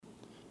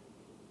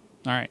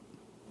All right.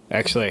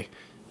 Actually,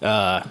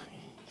 yeah,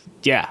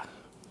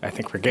 I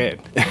think we're good.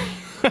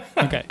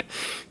 Okay.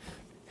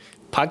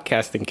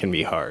 Podcasting can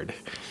be hard.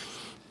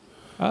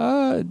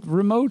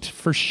 Remote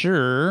for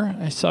sure.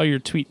 I saw your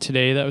tweet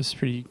today. That was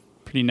pretty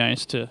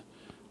nice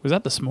was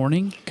that this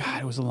morning?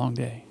 God, it was a long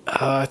day.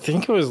 I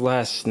think it was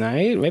last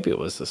night. Maybe it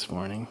was this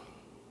morning.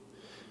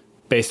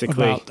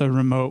 Basically. About the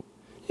remote.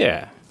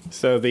 Yeah.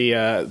 So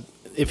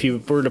if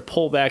you were to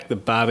pull back the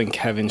Bob and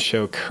Kevin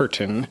show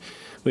curtain,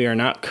 we are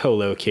not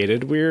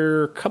co-located.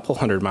 We're a couple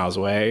 100 miles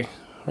away,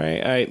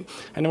 right?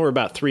 I know we're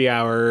about 3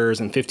 hours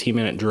and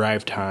 15-minute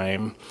drive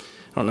time.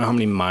 I don't know how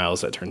many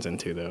miles that turns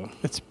into, though.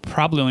 It's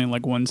probably only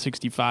like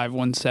 165,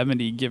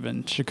 170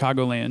 given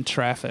Chicagoland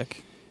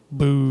traffic.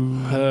 Boo.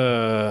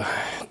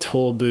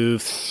 Toll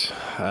booths.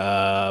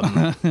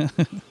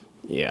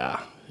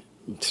 Yeah.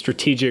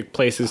 Strategic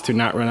places to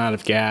not run out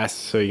of gas,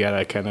 so you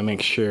gotta kind of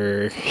make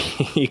sure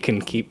you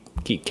can keep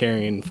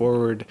carrying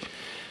forward.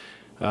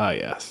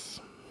 Yes.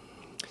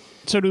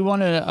 So do we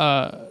want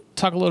to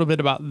talk a little bit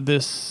about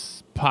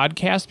this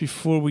podcast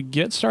before we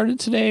get started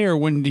today, or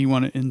when do you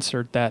want to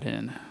insert that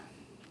in?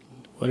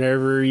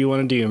 Whatever you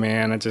want to do,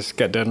 man. I just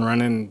got done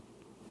running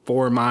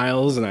 4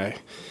 miles, and I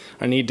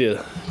need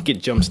to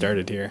get jump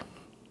started here.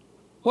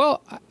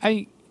 Well,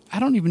 I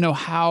don't even know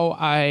how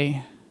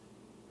I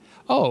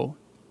don't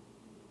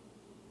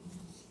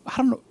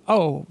know.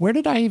 Oh, where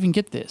did I even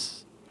get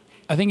this?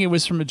 I think it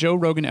was from a Joe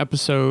Rogan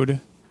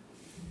episode.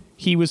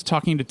 He was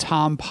talking to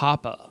Tom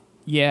Papa.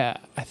 Yeah,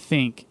 I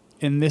think.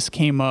 And this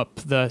came up,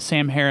 the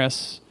Sam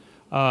Harris,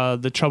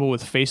 The Trouble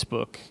with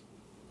Facebook.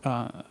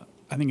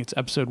 I think it's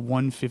episode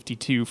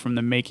 152 from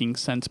the Making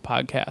Sense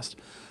podcast.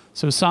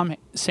 So Sam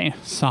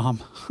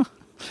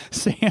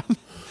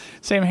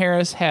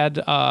Harris had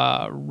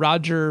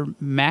Roger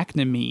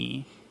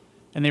McNamee,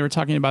 and they were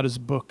talking about his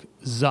book,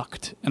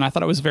 Zucked. And I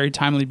thought it was very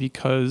timely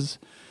because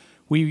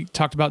we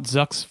talked about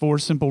Zuck's 4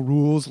 Simple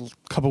Rules a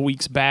couple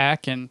weeks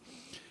back, and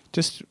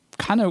just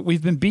kind of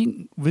we've been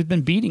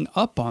beating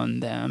up on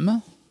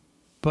them,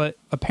 but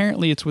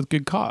apparently it's with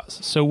good cause.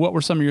 So what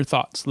were some of your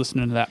thoughts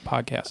listening to that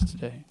podcast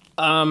today?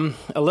 A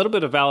little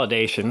bit of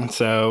validation.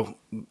 So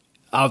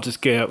I'll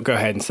just go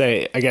ahead and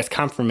say, I guess,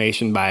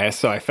 confirmation bias.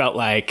 So I felt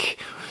like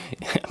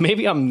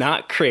maybe I'm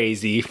not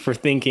crazy for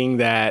thinking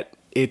that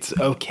it's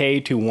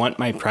okay to want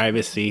my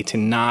privacy, to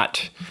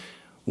not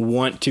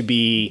want to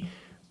be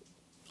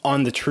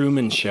on the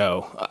Truman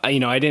Show. I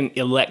didn't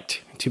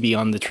elect to be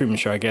on the Truman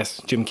Show. I guess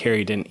Jim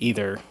Carrey didn't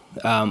either.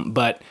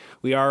 But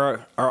we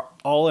are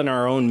all in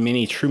our own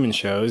mini Truman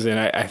Shows, and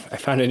I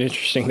found it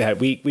interesting that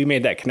we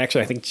made that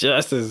connection, I think,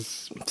 just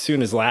as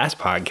soon as last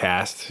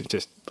podcast,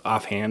 just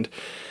offhand.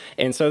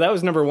 And so that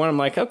was number one. I'm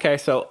like, okay,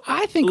 so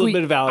I think a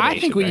little bit of validation. I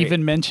think we right?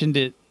 even mentioned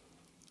it.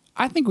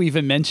 I think we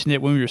even mentioned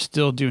it when we were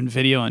still doing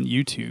video on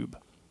YouTube,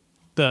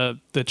 the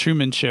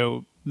Truman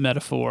Show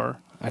metaphor.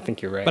 I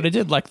think you're right. But I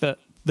did like the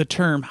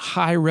term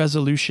high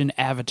resolution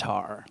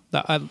avatar.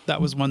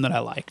 That was one that I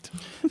liked.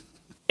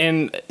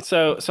 And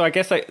so I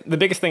guess the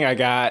biggest thing I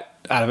got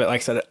out of it,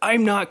 like I said,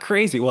 I'm not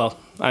crazy. Well,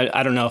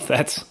 I don't know if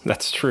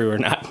that's true or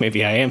not.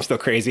 Maybe I am still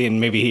crazy, and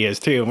maybe he is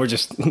too. And we're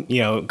just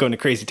going to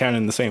crazy town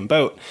in the same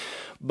boat.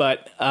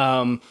 But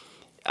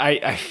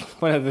I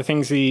one of the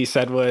things he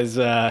said was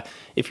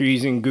if you're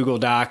using Google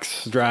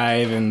Docs,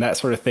 Drive, and that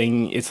sort of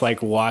thing, it's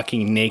like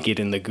walking naked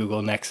in the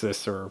Google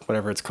Nexus or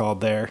whatever it's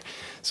called there.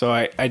 So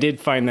I did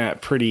find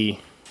that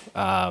pretty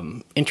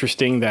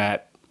interesting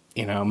that,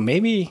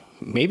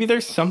 maybe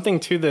there's something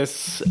to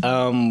this.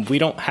 We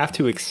don't have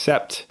to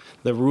accept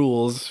the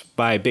rules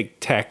by big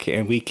tech,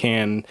 and we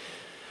can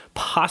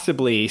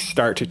possibly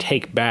start to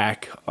take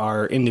back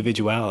our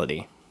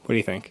individuality. What do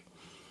you think?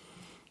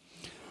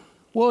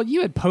 Well,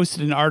 you had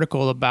posted an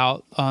article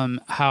about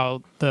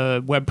how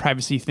the web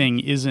privacy thing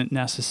isn't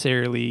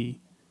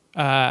necessarily,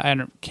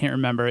 can't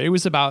remember. It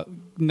was about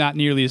not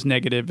nearly as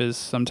negative as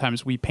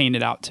sometimes we paint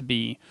it out to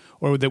be,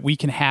 or that we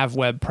can have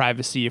web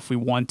privacy if we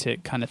want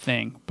it kind of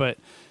thing. But,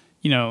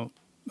 Mr.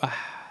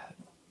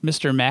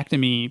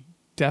 McNamee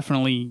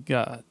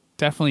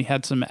definitely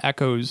had some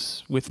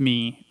echoes with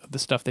me of the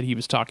stuff that he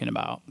was talking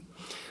about.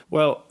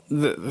 Well,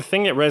 the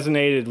thing that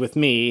resonated with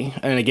me,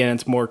 and again,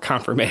 it's more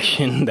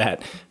confirmation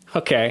that,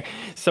 okay,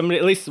 somebody,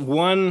 at least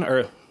one,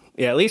 or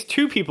at least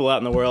two people out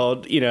in the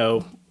world,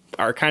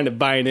 are kind of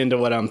buying into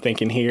what I'm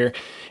thinking here,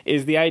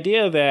 is the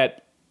idea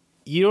that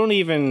you don't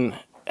even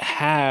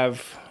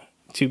have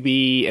to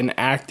be an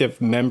active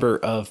member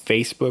of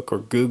Facebook or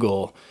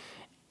Google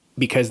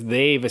because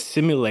they've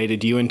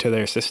assimilated you into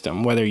their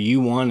system, whether you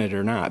want it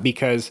or not.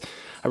 Because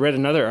I read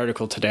another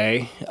article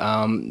today,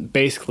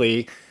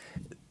 basically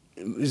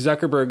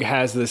Zuckerberg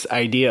has this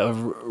idea of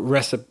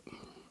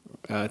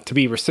to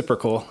be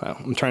reciprocal.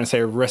 I'm trying to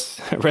say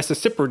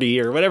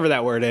reciprocity or whatever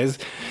that word is.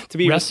 To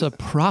be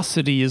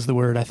reciprocity is the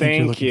word I think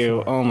you're looking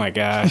for. Thank you. Oh my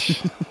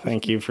gosh.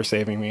 Thank you for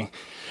saving me.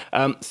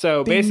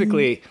 So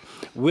basically,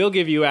 we'll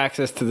give you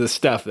access to the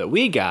stuff that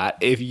we got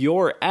if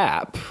your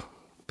app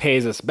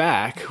pays us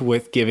back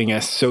with giving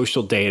us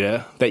social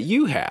data that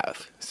you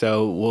have.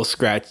 So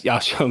I'll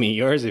show me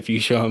yours if you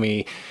show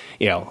me,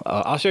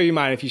 I'll show you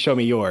mine if you show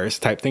me yours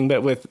type thing,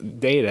 but with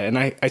data. And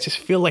I just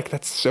feel like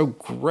that's so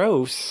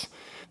gross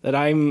that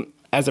I'm,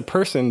 as a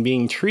person,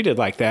 being treated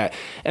like that.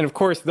 And of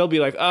course they'll be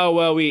like, oh,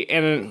 well,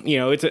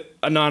 it's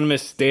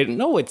anonymous data.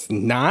 No, it's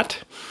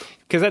not.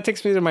 Because that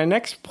takes me to my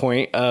next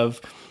point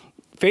of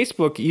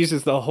Facebook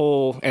uses the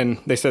whole, and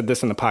they said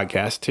this in the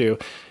podcast too.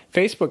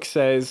 Facebook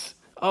says,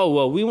 oh,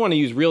 well, we want to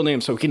use real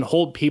names so we can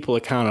hold people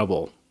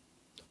accountable.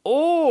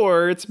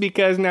 Or it's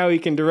because now we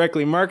can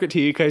directly market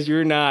to you because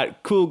you're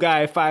not cool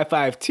guy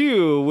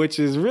 552, which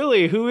is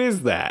really, who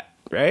is that,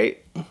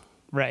 right?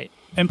 Right.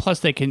 And plus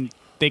they can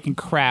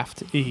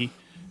craft a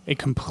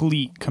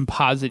complete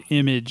composite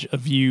image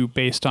of you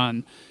based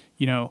on,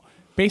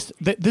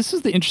 this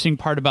is the interesting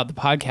part about the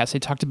podcast. They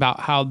talked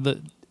about how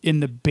in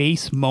the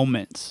base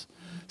moments,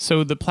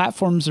 so the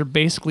platforms are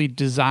basically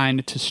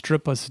designed to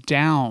strip us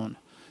down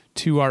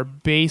to our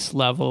base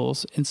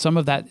levels, and some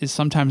of that is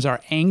sometimes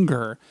our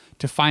anger,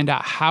 to find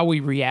out how we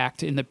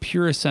react in the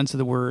purest sense of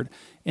the word,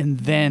 and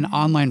then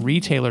online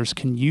retailers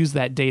can use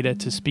that data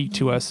to speak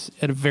to us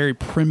at a very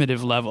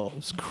primitive level.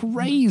 It's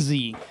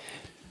crazy.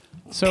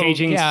 So,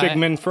 paging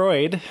Sigmund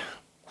Freud.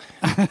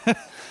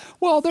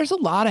 Well, there's a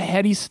lot of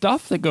heady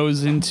stuff that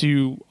goes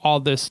into all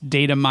this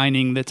data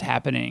mining that's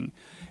happening.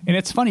 And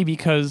it's funny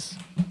because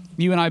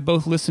you and I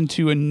both listened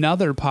to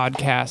another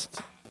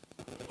podcast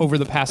over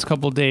the past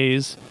couple of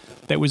days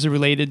that was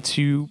related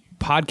to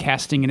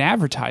podcasting and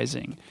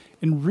advertising.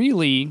 And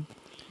really,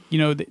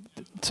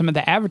 some of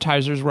the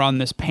advertisers were on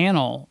this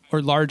panel,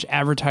 or large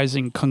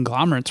advertising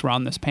conglomerates were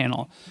on this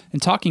panel,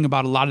 and talking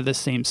about a lot of the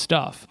same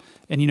stuff.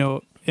 And,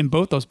 in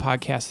both those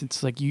podcasts,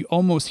 it's like you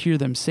almost hear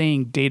them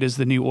saying data's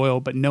the new oil,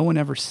 but no one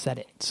ever said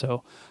it.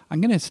 So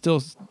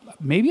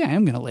maybe I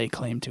am going to lay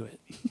claim to it.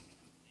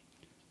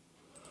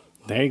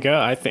 There you go.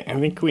 I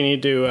think we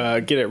need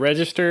to get it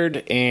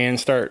registered and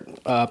start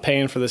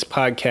paying for this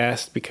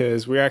podcast,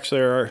 because we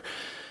actually are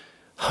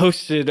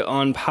hosted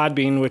on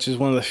Podbean, which is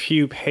one of the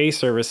few pay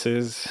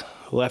services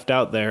left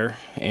out there.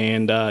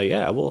 And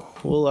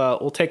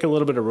we'll take a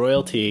little bit of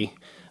royalty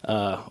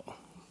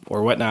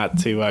or whatnot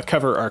to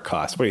cover our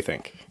costs. What do you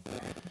think?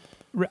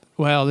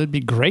 Well, it'd be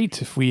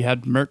great if we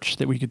had merch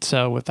that we could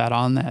sell with that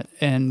on that,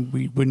 and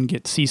we wouldn't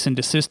get cease and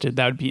desisted.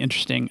 That would be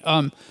interesting.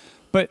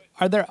 But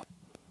are there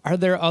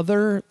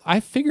other? I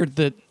figured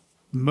that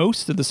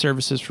most of the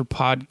services for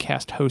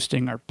podcast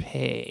hosting are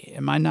pay.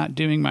 Am I not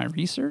doing my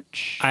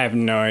research? I have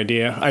no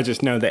idea. I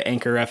just know that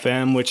Anchor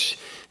FM, which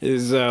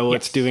is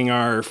what's doing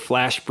our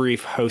flash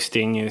brief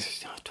hosting,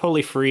 is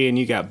totally free, and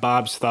you got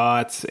Bob's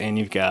Thoughts, and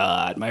you've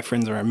got My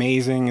Friends Are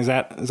Amazing. Is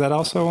that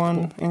also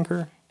on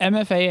Anchor?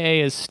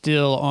 MFAA is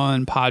still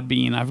on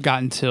Podbean. I've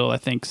got until, I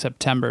think,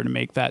 September to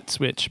make that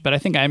switch, but I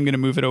think I'm going to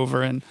move it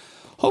over, and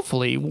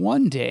hopefully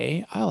one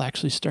day I'll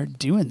actually start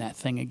doing that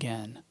thing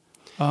again.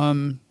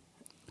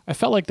 I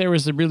felt like there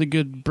was a really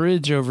good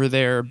bridge over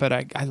there, but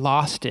I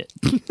lost it.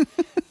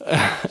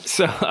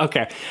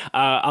 Okay.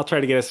 I'll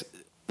try to get us.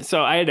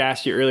 So I had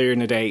asked you earlier in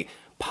the day,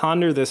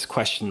 ponder this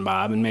question,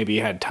 Bob, and maybe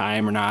you had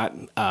time or not.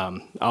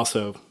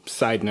 Also,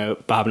 side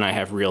note, Bob and I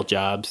have real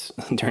jobs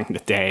during the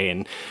day,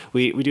 and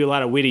we do a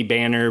lot of witty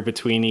banter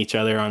between each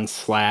other on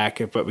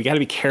Slack, but we got to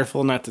be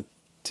careful not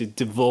to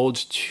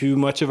divulge too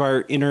much of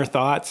our inner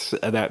thoughts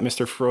that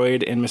Mr.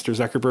 Freud and Mr.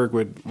 Zuckerberg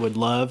would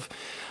love.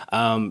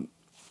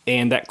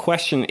 And that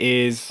question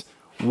is,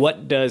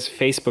 what does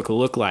Facebook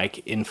look like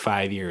in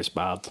 5 years,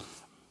 Bob?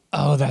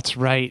 Oh, that's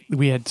right.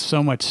 We had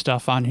so much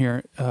stuff on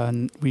here.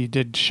 We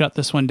did shut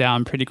this one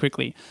down pretty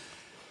quickly.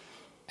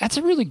 That's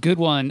a really good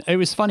one. It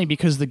was funny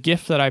because the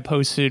GIF that I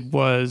posted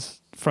was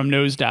from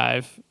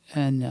Nosedive,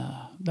 and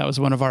that was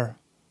one of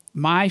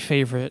my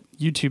favorite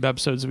YouTube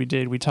episodes we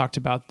did. We talked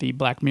about the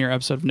Black Mirror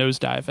episode of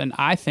Nosedive, and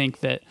I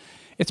think that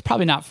it's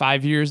probably not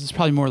 5 years. It's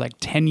probably more like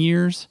 10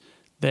 years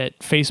that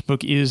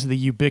Facebook is the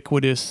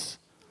ubiquitous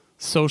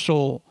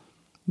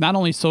not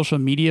only social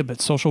media, but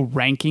social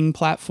ranking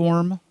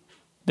platform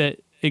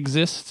that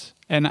exists.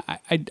 And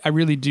I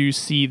really do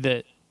see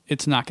that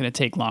it's not going to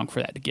take long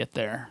for that to get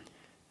there.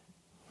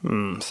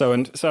 So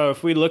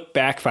if we look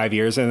back 5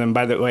 years, and then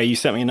by the way, you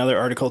sent me another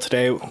article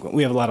today.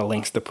 We have a lot of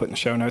links to put in the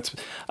show notes.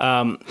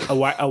 A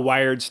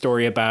Wired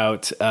story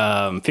about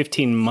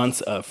 15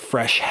 months of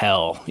fresh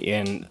hell.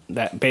 And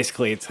that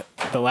basically it's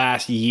the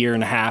last year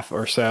and a half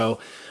or so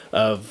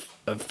of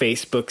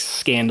Facebook's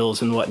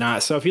scandals and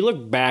whatnot. So if you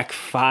look back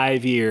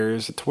 5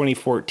 years,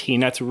 2014,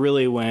 that's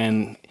really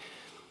when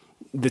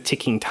the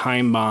ticking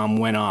time bomb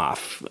went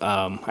off,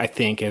 I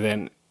think. And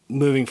then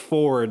moving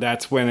forward,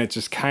 that's when it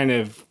just kind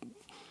of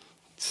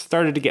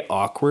started to get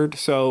awkward.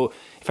 So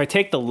if I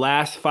take the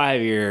last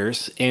 5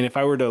 years, and if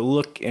I were to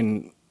look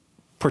and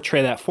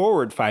portray that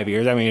forward 5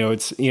 years, I mean,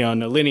 it's,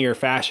 in a linear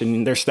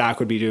fashion, their stock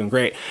would be doing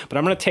great. But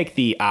I'm going to take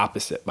the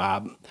opposite,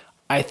 Bob.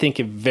 I think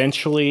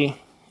eventually,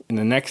 in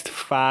the next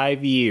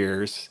 5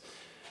 years,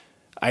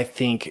 I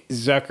think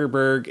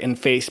Zuckerberg and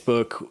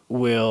Facebook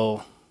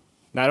will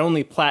not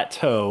only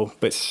plateau,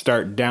 but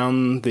start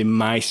down the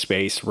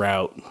MySpace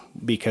route,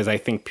 because I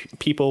think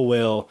people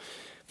will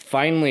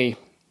finally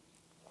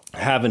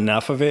have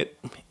enough of it,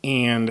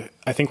 and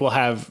I think we'll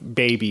have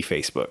baby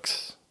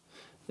Facebooks.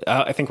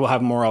 I think we'll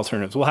have more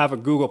alternatives. We'll have a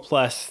Google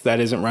Plus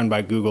that isn't run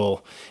by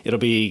Google. It'll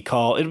be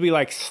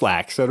like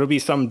Slack. So it'll be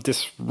some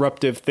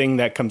disruptive thing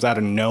that comes out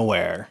of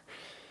nowhere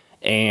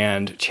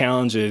and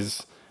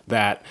challenges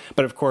that.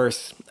 But of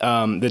course,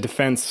 the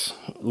defense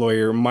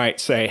lawyer might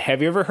say,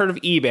 have you ever heard of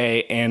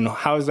eBay? And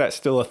how is that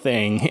still a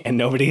thing? And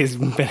nobody has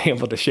been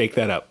able to shake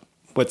that up.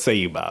 What say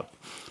you, Bob?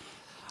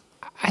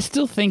 I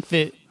still think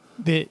that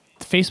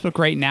Facebook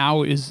right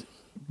now is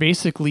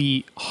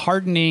basically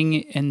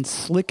hardening and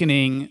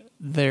slickening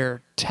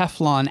their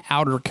Teflon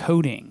outer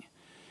coating,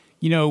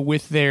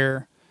 with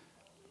their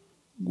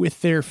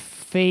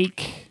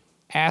fake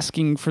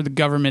asking for the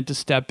government to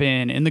step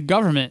in, and the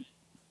government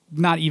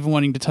not even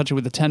wanting to touch it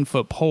with a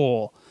 10-foot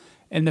pole.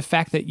 And the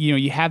fact that,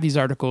 you have these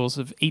articles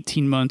of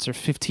 18 months or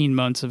 15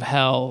 months of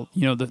hell,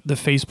 the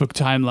Facebook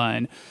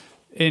timeline.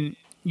 And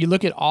you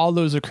look at all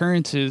those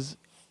occurrences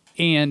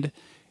and,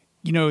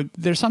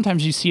 there's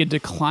sometimes you see a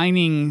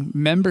declining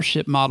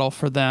membership model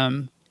for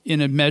them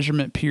in a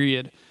measurement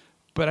period.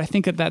 But I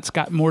think that that's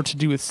got more to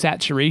do with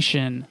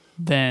saturation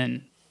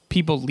than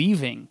people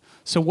leaving.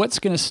 So what's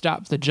going to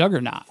stop the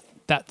juggernaut?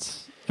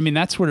 That's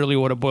really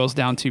what it boils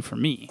down to for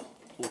me.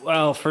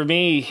 Well, for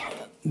me,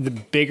 the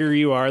bigger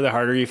you are, the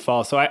harder you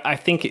fall. So I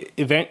think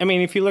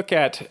if you look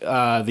at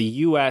the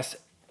U.S.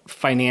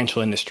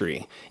 financial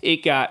industry,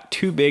 it got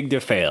too big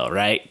to fail,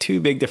 right? Too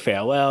big to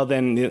fail. Well,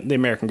 then the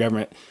American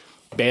government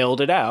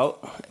bailed it out,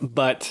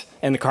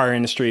 and the car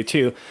industry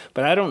too.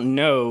 But I don't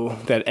know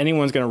that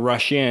anyone's going to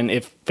rush in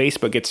if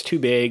Facebook gets too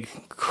big,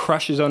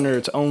 crushes under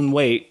its own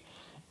weight,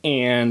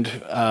 and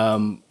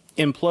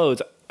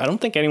implodes. I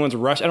don't think anyone's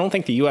rushed. I don't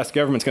think the U.S.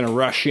 government's going to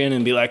rush in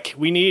and be like,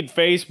 "We need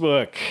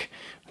Facebook."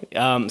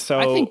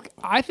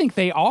 I think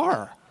they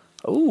are.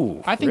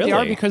 Oh, I think really? they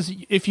are, because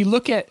if you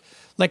look at,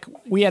 like,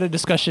 we had a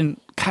discussion.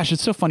 Gosh,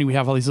 it's so funny we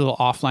have all these little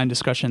offline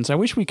discussions. I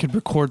wish we could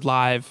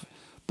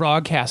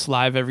broadcast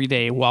live every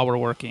day while we're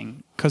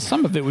working, because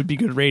some of it would be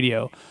good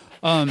radio.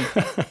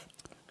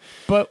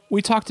 But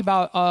we talked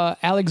about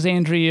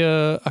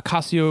Alexandria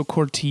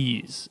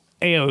Ocasio-Cortez,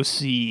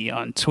 AOC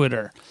on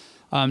Twitter.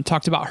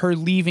 Talked about her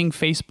leaving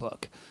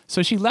Facebook.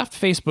 So she left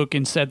Facebook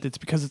and said that's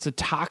because it's a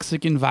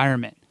toxic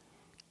environment.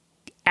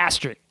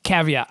 Asterisk,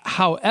 caveat.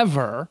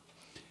 However,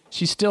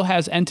 she still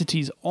has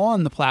entities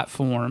on the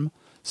platform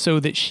so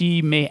that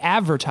she may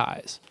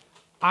advertise.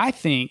 I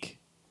think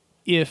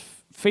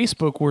if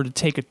Facebook were to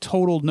take a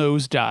total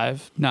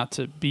nosedive, not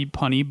to be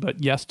punny,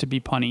 but yes, to be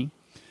punny,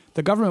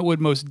 the government would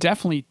most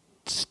definitely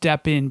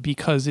step in,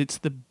 because it's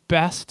the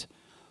best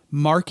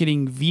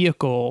marketing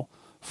vehicle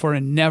for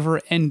a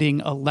never-ending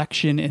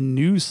election and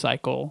news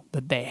cycle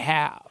that they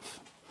have.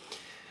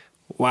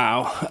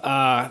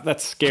 Wow,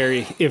 that's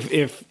scary.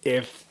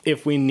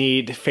 If we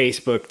need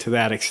Facebook to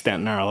that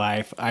extent in our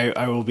life,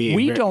 I will be.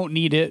 We don't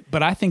need it,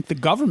 but I think the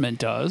government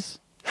does.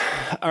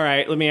 All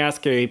right, let me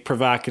ask a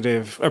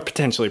provocative or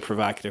potentially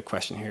provocative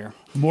question here.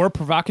 More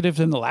provocative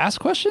than the last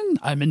question?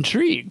 I'm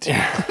intrigued.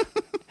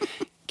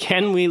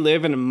 Can we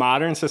live in a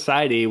modern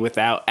society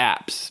without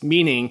apps?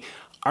 Meaning,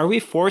 are we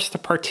forced to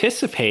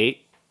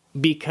participate?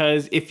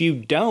 Because if you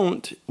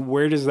don't,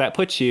 where does that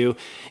put you?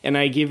 And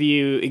I give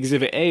you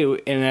Exhibit A,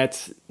 and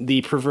that's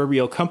the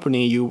proverbial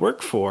company you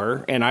work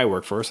for, and I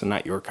work for, so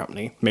not your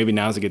company. Maybe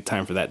now's a good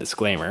time for that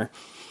disclaimer.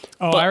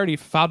 Oh, I already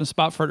found a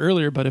spot for it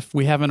earlier, but if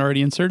we haven't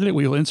already inserted it,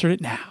 we will insert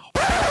it now.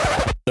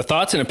 The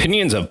thoughts and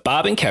opinions of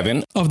Bob and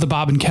Kevin of The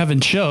Bob and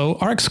Kevin Show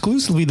are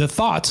exclusively the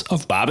thoughts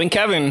of Bob and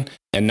Kevin,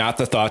 and not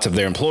the thoughts of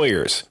their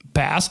employers.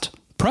 Past,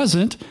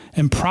 present,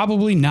 and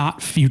probably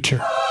not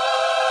future.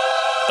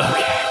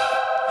 Okay.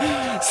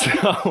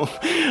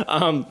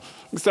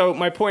 So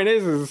my point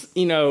is,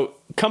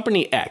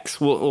 Company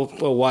X, we'll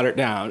water it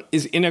down,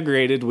 is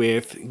integrated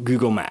with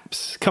Google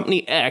Maps.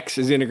 Company X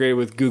is integrated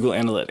with Google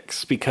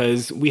Analytics,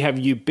 because we have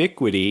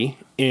ubiquity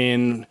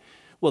in,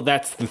 well,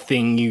 that's the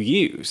thing you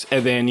use.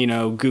 And then,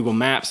 Google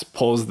Maps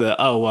pulls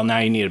now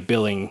you need a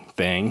billing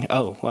thing.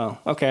 Oh,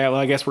 well, okay, well,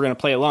 I guess we're going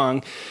to play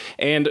along.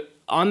 And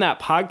on that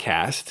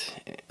podcast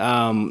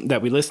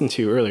that we listened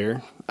to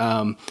earlier,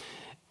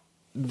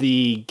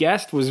 the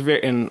guest was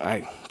and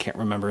I can't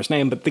remember his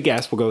name, but the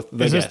guest, we'll go with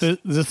the guest. Is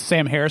this the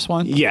Sam Harris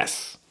one?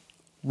 Yes.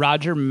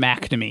 Roger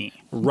McNamee.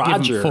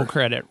 Roger. Give him full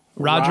credit.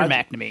 Roger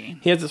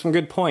McNamee. He has some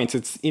good points.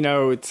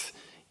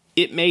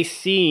 It may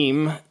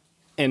seem,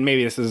 and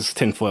maybe this is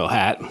tinfoil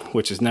hat,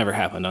 which has never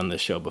happened on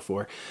this show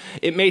before.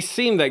 It may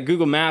seem that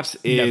Google Maps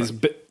is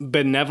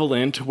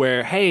benevolent,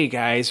 where, hey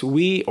guys,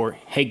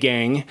 hey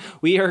gang,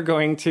 we are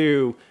going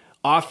to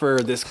offer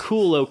this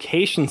cool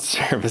location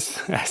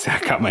service. I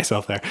got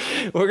myself there.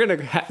 We're going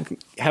to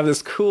have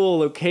this cool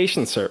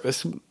location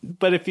service.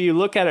 But if you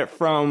look at it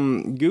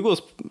from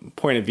Google's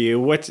point of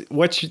view,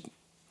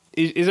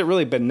 is it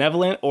really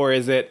benevolent, or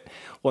is it,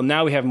 well,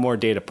 now we have more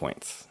data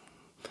points,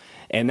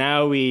 and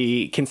now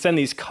we can send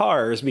these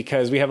cars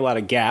because we have a lot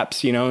of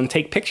gaps, and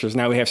take pictures.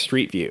 Now we have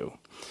Street View.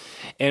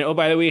 And oh,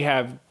 by the way, we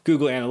have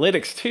Google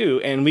Analytics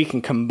too, and we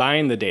can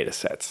combine the data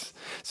sets.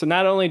 So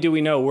not only do we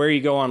know where you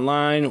go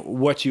online,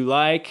 what you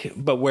like,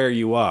 but where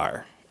you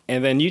are.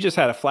 And then you just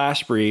had a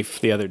flash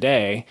brief the other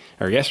day,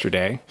 or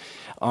yesterday,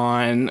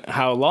 on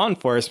how law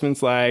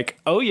enforcement's like,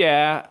 oh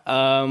yeah,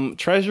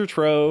 treasure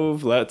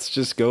trove, let's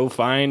just go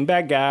find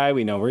bad guy,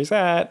 we know where he's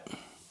at.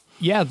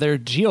 Yeah, they're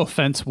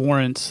geofence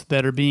warrants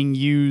that are being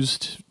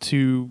used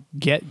to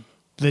get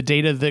the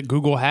data that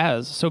Google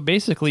has. So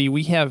basically,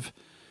 we have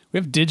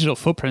digital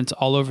footprints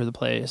all over the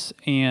place,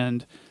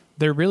 and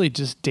they're really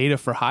just data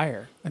for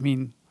hire. I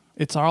mean,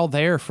 it's all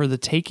there for the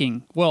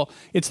taking. Well,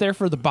 it's there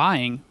for the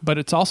buying, but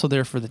it's also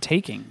there for the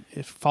taking. If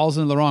it falls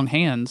into the wrong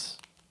hands,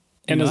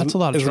 and that's a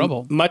lot of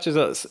trouble. Much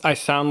as I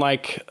sound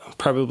like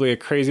probably a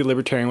crazy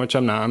libertarian, which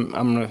I'm not.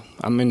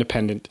 I'm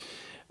independent,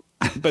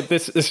 but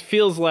this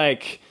feels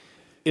like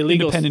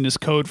illegal. Independent is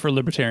code for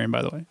libertarian,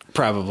 by the way.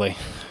 Probably,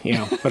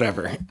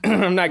 whatever.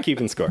 I'm not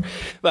keeping score,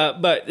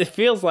 but it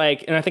feels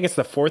like, and I think it's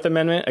the Fourth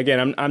Amendment.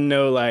 Again, I'm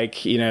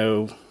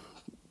no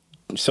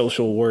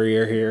social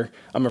warrior here.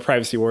 I'm a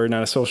privacy warrior,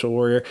 not a social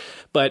warrior.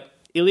 But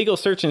illegal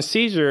search and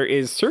seizure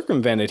is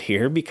circumvented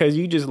here because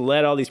you just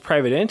let all these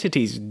private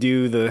entities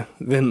do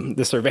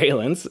the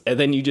surveillance, and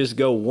then you just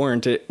go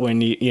warrant it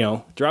when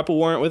you drop a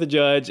warrant with a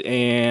judge,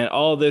 and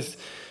all this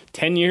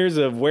 10 years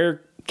of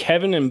where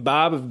Kevin and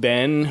Bob have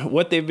been,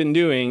 what they've been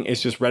doing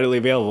is just readily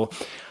available.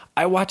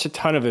 I watch a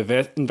ton of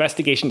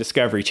Investigation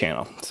Discovery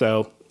Channel.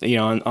 So,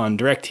 on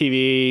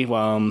DirecTV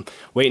while I'm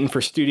waiting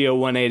for Studio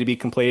 1A to be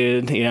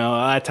completed, a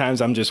lot of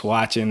times I'm just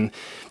watching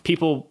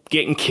people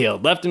getting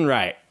killed left and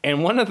right.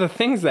 And one of the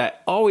things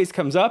that always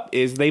comes up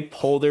is they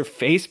pull their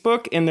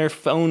Facebook and their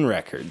phone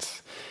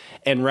records.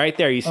 And right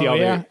there, you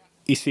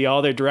see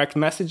all their direct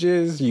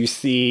messages. You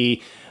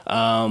see,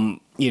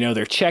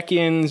 their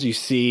check-ins. You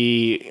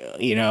see,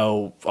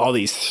 all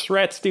these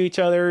threats to each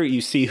other.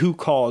 You see who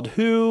called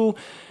who.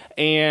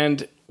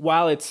 And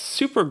while it's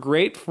super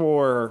great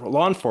for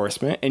law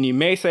enforcement, and you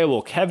may say,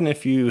 well, Kevin,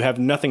 if you have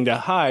nothing to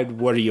hide,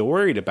 what are you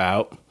worried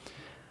about?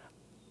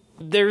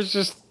 There's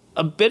just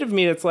a bit of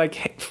me that's like,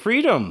 hey,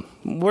 freedom.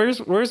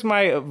 Where's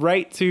my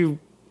right to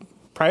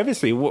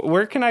privacy?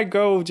 Where can I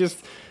go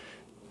just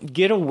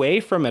get away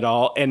from it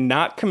all and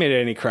not commit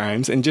any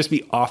crimes and just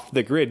be off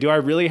the grid? Do I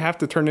really have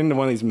to turn into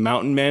one of these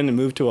mountain men and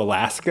move to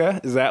Alaska?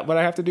 Is that what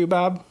I have to do,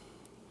 Bob?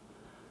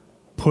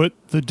 Put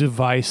the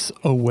device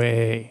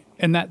away.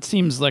 And that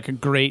seems like a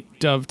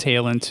great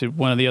dovetail into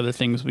one of the other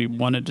things we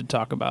wanted to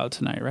talk about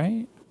tonight,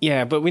 right?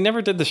 Yeah, but we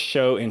never did the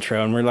show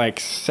intro, and we're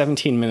like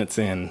 17 minutes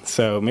in,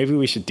 so maybe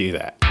we should do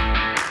that.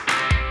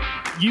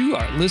 You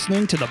are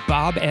listening to the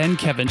Bob and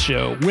Kevin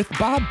Show with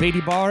Bob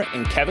Beattybar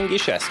and Kevin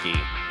Gishesky.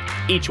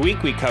 Each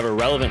week we cover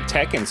relevant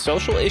tech and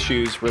social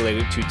issues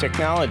related to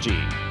technology.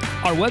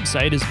 Our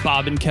website is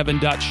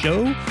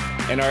bobandkevin.show.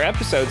 And our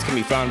episodes can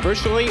be found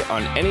virtually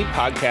on any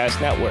podcast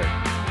network.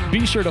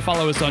 Be sure to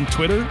follow us on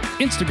Twitter,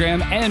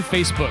 Instagram, and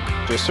Facebook.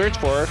 Just search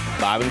for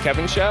Bob and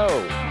Kevin Show.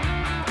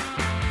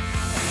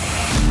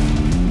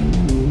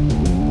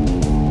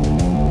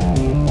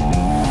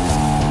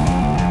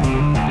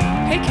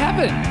 Hey,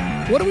 Kevin,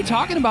 what are we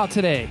talking about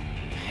today?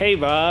 Hey,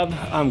 Bob,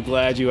 I'm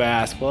glad you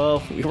asked.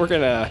 Well, we're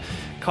going to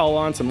call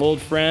on some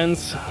old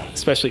friends,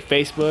 especially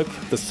Facebook,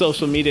 the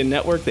social media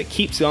network that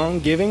keeps on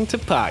giving to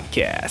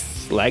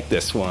podcasts like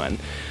this one.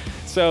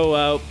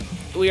 So,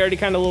 we already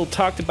kind of a little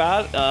talked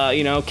about,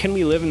 can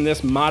we live in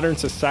this modern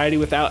society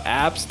without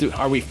apps?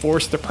 Are we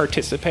forced to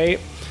participate?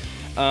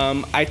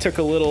 I took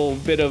a little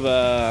bit of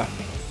a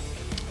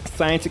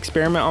science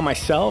experiment on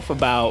myself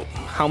about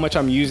how much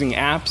I'm using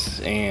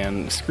apps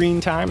and screen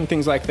time and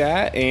things like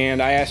that.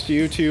 And I asked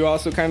you to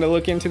also kind of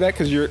look into that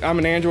because I'm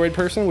an Android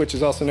person, which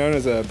is also known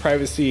as a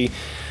privacy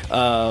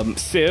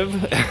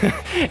sieve.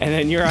 And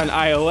then you're on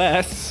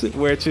iOS,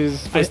 which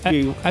is supposed to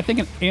be... I think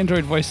an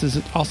Android voice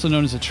is also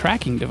known as a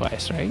tracking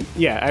device, right?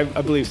 Yeah,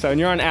 I believe so. And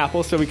you're on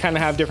Apple, so we kind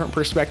of have different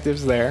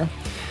perspectives there.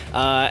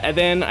 And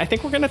then I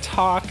think we're going to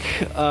talk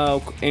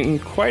in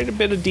quite a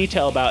bit of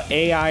detail about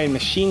AI and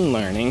machine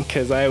learning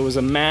because I was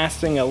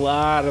amassing a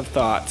lot of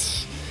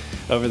thoughts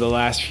over the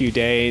last few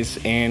days.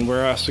 And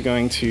we're also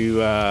going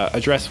to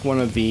address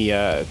one of the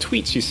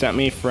tweets you sent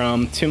me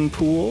from Tim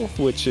Pool,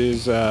 which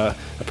is a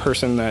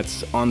person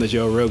that's on the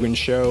Joe Rogan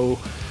show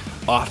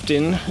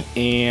often.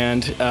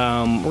 And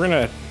we're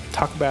going to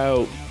talk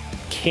about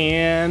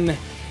can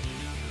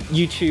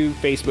YouTube,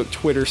 Facebook,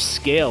 Twitter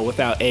scale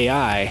without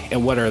AI,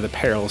 and what are the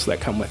perils that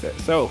come with it?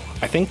 So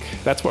I think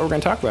that's what we're going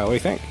to talk about. What do you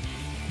think?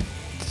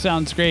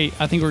 Sounds great.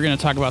 I think we're going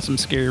to talk about some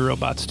scary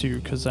robots too,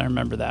 because I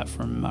remember that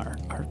from our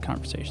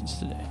conversations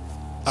today.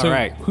 So all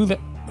right. Who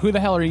the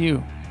hell are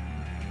you?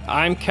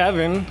 I'm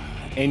Kevin,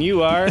 and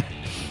you are...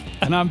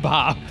 And I'm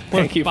Bob.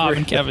 Thank you, Bob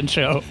and Kevin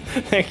Show.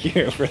 Thank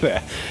you for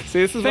that.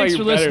 See, this is Thanks why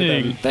for you're better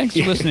listening. than... Thanks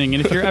for listening.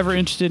 And if you're ever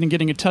interested in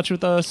getting in touch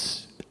with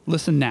us,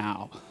 listen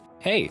now.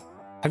 Hey,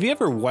 have you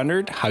ever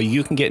wondered how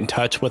you can get in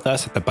touch with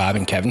us at the Bob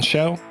and Kevin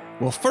Show?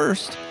 Well,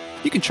 first,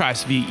 you can try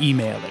us via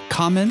email at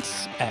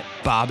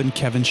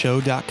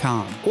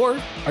comments@bobandkevinshow.com.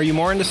 Or are you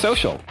more into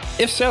social?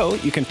 If so,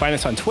 you can find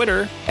us on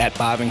Twitter at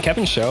Bob and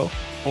Kevin Show.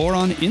 Or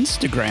on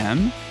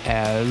Instagram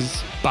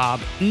as Bob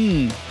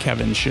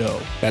Kevin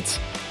Show. That's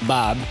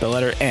Bob, the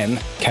letter N,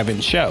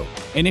 Kevin Show.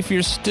 And if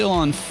you're still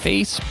on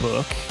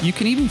Facebook, you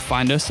can even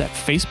find us at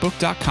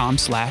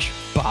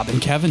facebook.com/Bob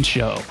and Kevin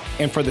Show.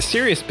 And for the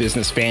serious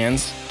business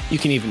fans, you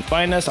can even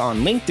find us on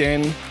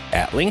LinkedIn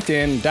at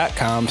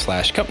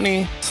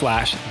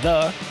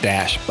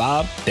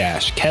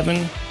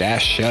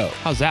linkedin.com/company/the-Bob-Kevin-Show.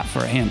 How's that for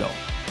a handle?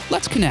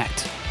 Let's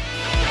connect.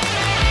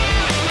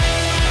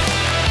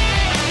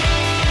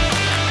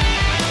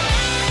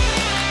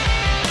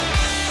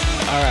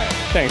 All right.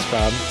 Thanks,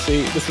 Bob.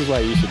 See, this is why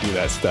you should do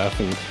that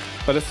stuff.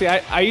 But see,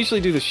 I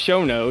usually do the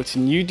show notes,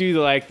 and you do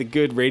the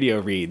good radio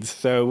reads.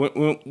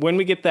 So when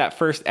we get that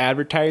first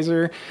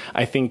advertiser,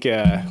 I think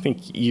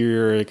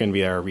you're going to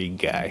be our read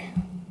guy.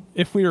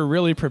 If we were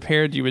really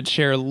prepared, you would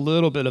share a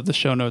little bit of the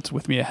show notes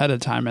with me ahead of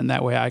time, and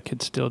that way I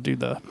could still do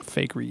the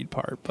fake read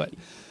part. But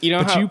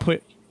you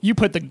put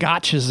the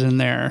gotchas in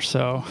there,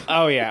 so.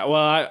 Oh yeah,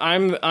 well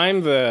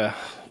I'm the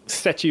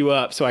set you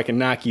up so I can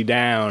knock you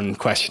down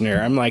questioner.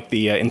 I'm like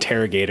the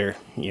interrogator,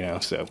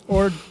 so.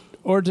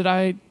 Or did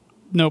I?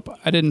 Nope,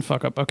 I didn't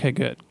fuck up. Okay,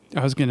 good.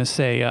 I was going to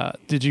say,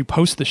 did you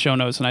post the show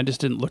notes and I just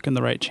didn't look in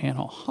the right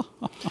channel?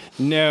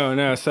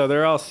 No. So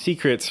they're all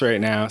secrets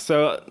right now.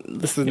 So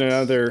this is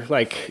another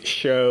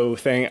show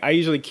thing. I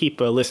usually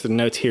keep a list of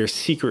notes here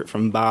secret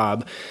from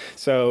Bob.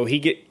 So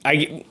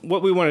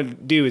what we want to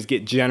do is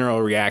get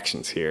general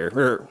reactions here.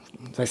 Or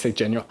did I say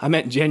general? I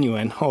meant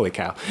genuine. Holy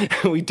cow.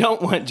 We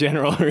don't want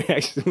general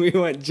reactions. We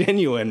want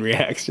genuine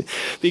reactions.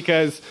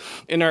 Because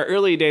in our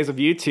early days of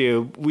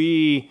YouTube,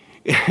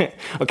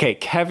 okay,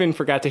 Kevin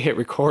forgot to hit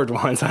record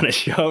once on a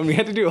show, and we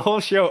had to do a whole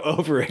show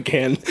over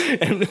again.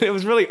 And it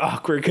was really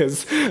awkward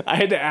because I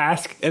had to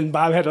ask, and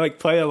Bob had to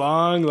play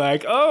along,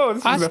 oh,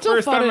 this is the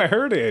first time I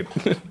heard it.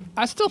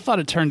 I still thought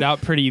it turned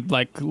out pretty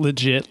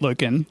legit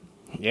looking.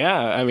 Yeah,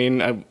 I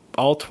mean,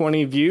 all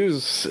 20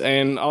 views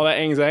and all that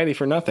anxiety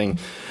for nothing.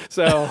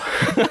 So,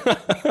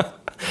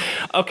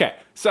 okay,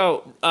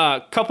 so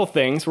a couple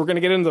things. We're going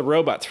to get into the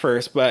robots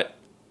first, but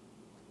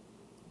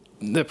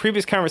the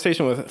previous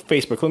conversation with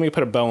Facebook, let me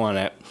put a bow on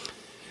it.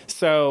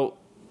 So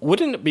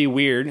wouldn't it be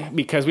weird,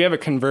 because we have a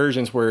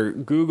convergence where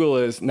Google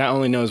not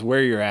only knows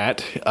where you're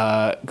at,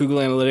 Google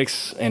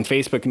Analytics and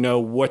Facebook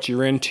know what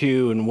you're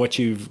into and what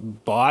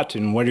you've bought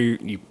and what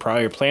you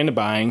probably plan to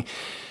buying.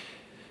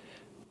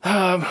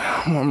 I'm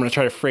going to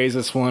try to phrase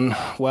this one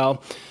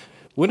well.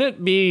 Wouldn't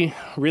it be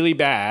really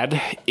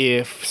bad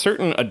if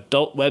certain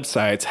adult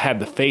websites had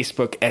the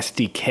Facebook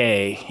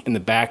SDK in the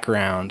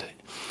background?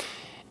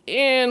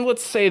 And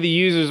let's say the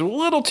user's a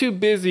little too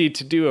busy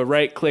to do a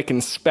right-click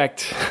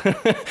inspect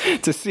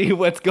to see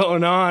what's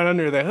going on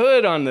under the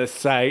hood on this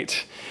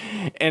site.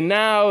 And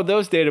now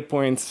those data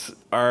points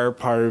are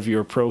part of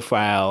your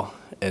profile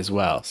as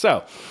well.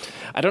 So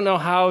I don't know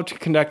how to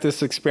conduct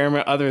this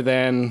experiment other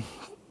than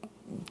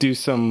do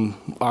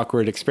some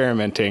awkward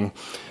experimenting.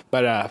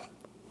 But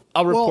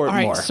I'll report all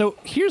right, more. So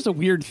here's a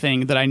weird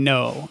thing that I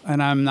know,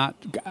 and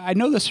I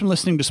know this from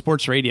listening to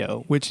sports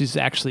radio, which is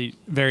actually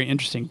very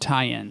interesting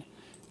tie-in.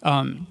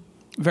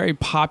 Very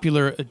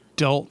popular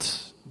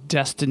adult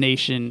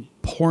destination,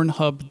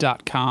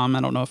 Pornhub.com. I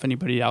don't know if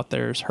anybody out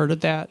there has heard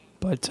of that,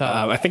 but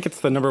I think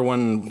it's the number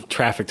one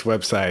trafficked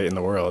website in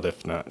the world,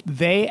 if not.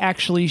 They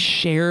actually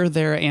share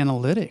their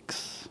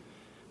analytics.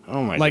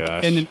 Oh my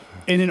gosh!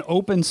 in an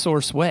open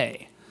source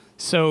way.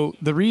 So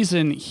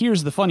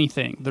here's the funny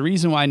thing. The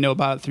reason why I know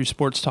about it through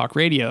Sports Talk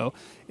Radio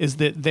is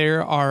that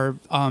there are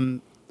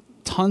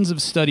tons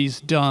of studies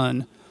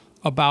done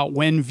about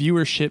when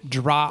viewership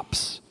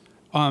drops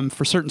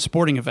for certain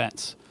sporting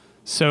events.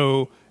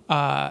 So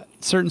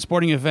certain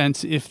sporting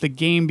events, if the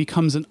game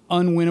becomes an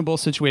unwinnable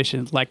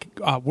situation, like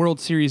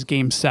World Series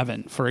Game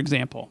 7, for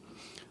example.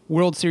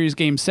 World Series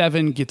Game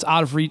 7 gets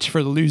out of reach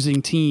for the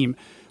losing team.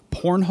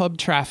 Pornhub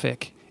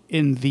traffic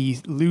in the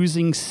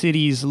losing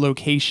city's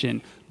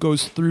location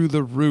goes through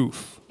the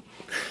roof.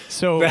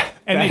 So,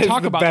 they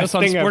talk about this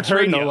on sports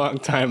radio. In a long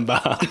time,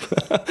 Bob.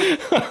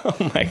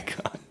 Oh my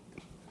God.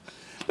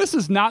 This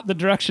is not the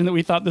direction that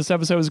we thought this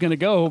episode was going to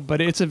go,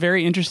 but it's a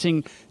very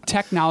interesting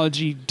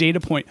technology data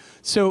point.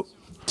 So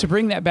to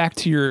bring that back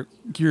to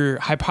your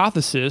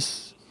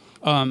hypothesis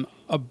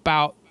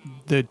about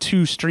the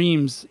two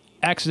streams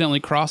accidentally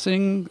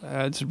crossing,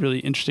 it's a really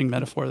interesting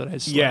metaphor that I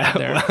just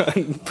there.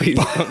 Please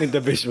don't need the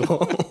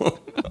visual.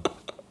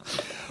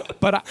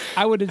 But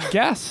I would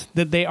guess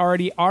that they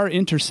already are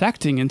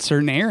intersecting in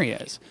certain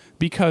areas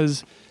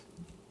because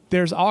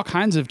there's all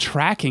kinds of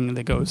tracking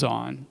that goes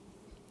on.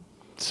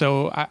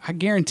 So I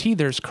guarantee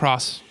there's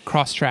cross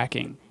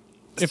tracking.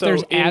 If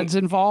there's ads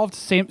involved,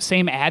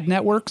 same ad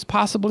networks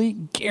possibly,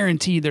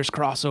 guarantee there's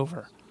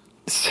crossover.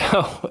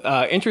 So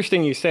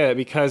interesting you say that,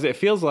 because it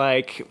feels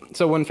like,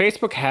 so when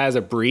Facebook has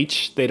a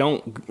breach, they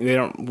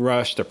don't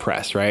rush to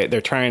press, right?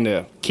 They're trying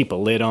to keep a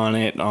lid on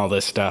it and all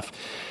this stuff.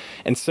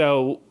 And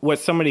so what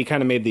somebody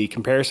kind of made the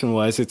comparison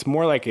was, it's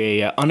more like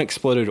a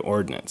unexploded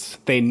ordnance.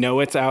 They know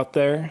it's out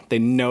there. They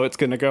know it's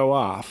going to go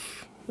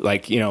off.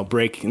 like,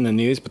 break in the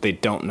news, but they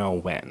don't know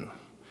when.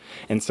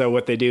 And so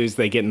what they do is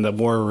they get in the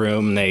war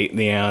room,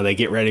 they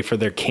get ready for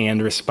their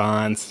canned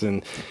response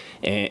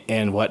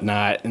and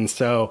whatnot. And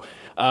so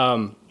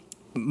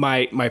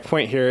my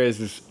point here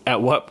is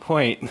at what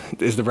point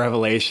is the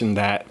revelation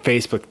that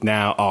Facebook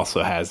now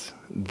also has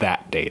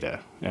that data?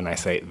 And I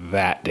say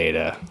that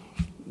data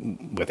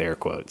with air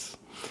quotes.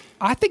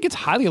 I think it's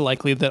highly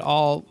likely that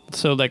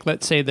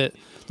let's say the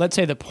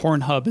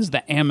Pornhub is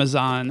the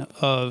Amazon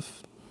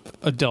of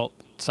adult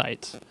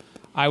sites.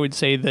 I would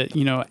say that,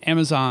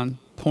 Amazon,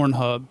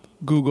 Pornhub,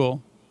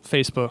 Google,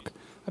 Facebook,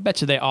 I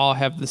bet you they all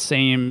have the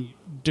same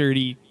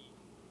dirty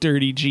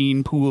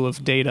gene pool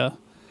of data.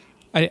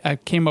 I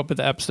came up with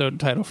the episode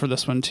title for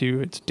this one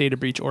too. It's Data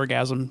Breach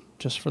Orgasm,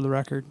 just for the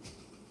record.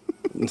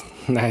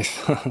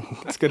 Nice.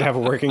 It's good to have a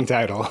working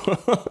title.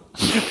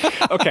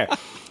 Okay.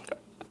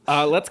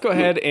 Let's go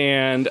ahead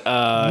and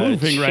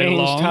change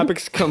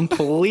topics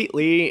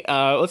completely.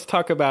 Let's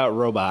talk about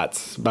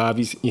robots. Bob,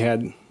 you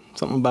had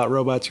something about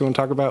robots you want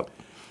to talk about?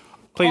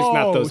 Please,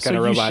 not those kind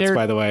of robots,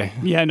 by the way.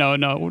 Yeah, no,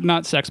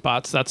 not sex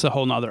bots. That's a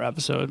whole nother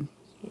episode.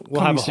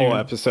 We'll have a whole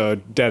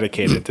episode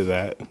dedicated to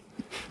that.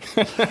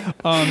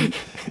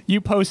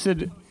 You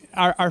posted,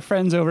 our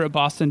friends over at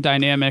Boston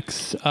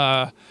Dynamics,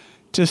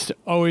 just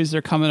always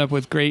they're coming up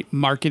with great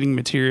marketing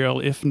material,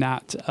 if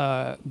not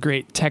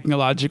great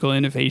technological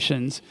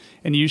innovations.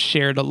 And you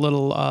shared a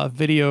little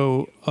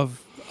video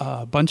of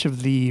a bunch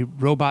of the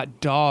robot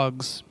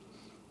dogs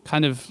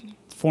kind of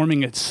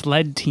forming a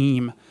sled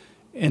team,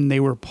 and they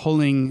were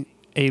pulling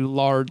a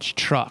large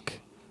truck.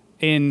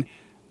 And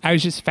I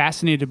was just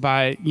fascinated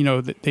by,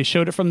 they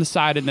showed it from the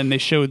side, and then they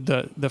showed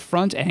the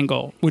front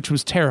angle, which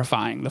was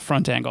terrifying, the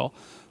front angle.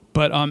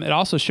 But it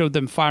also showed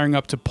them firing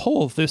up to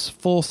pull this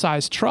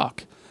full-size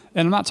truck.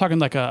 And I'm not talking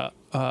like a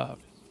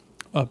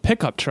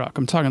pickup truck.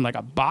 I'm talking like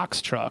a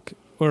box truck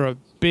or a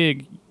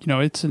big,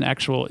 it's an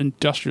actual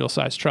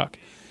industrial-sized truck.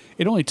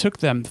 It only took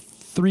them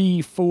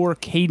 3-4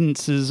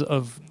 cadences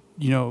of,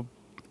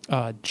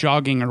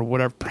 jogging or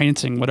whatever,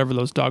 prancing, whatever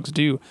those dogs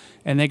do,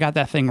 and they got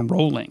that thing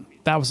rolling.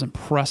 That was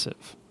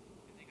impressive.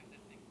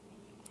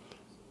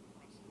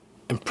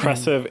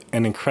 Impressive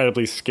and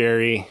incredibly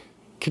scary.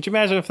 Could you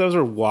imagine if those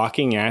were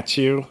walking at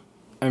you?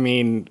 I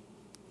mean,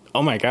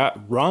 oh my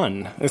God,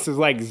 run. This is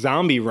like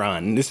zombie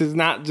run. This is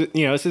not,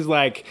 this is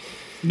like...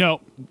 No.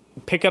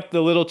 Pick up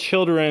the little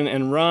children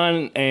and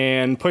run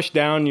and push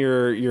down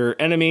your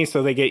enemy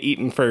so they get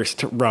eaten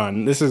first.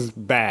 Run. This is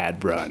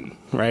bad run,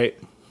 right?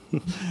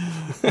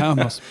 I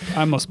almost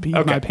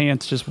peed my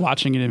pants just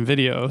watching it in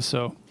video.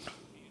 So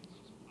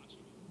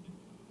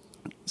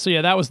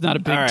yeah, that was not a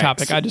big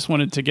topic. I just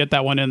wanted to get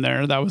that one in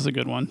there. That was a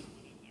good one.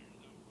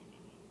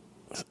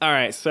 All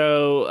right.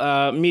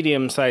 So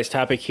medium-sized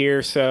topic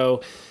here.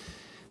 So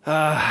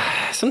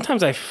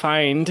sometimes I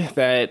find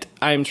that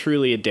I'm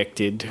truly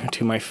addicted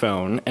to my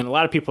phone, and a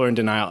lot of people are in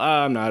denial.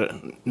 Oh,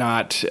 I'm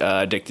not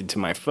addicted to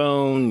my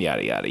phone,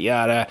 yada, yada,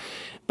 yada.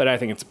 But I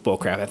think it's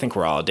bullcrap. I think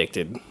we're all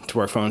addicted to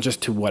our phones.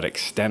 Just to what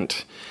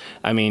extent?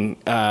 I mean,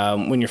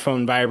 when your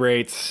phone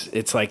vibrates,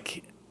 it's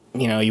like,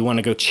 you want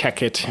to go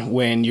check it.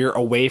 When you're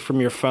away from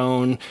your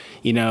phone,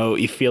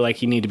 you feel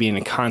like you need to be in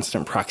a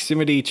constant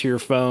proximity to your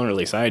phone, or at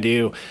least I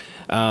do.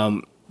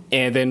 And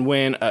then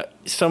when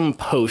some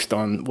post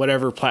on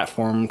whatever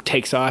platform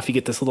takes off, you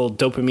get this little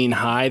dopamine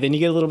high, then you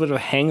get a little bit of a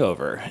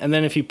hangover. And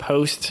then if you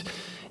post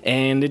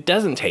and it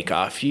doesn't take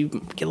off, you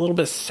get a little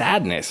bit of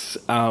sadness.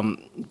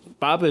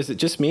 Bob, is it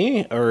just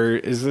me, or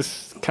is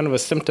this kind of a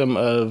symptom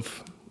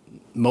of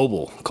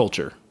mobile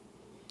culture?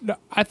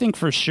 I think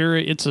for sure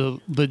it's a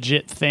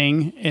legit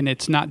thing, and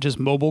it's not just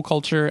mobile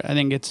culture. I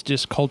think it's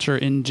just culture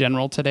in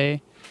general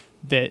today,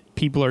 that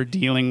people are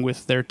dealing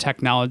with their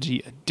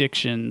technology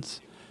addictions.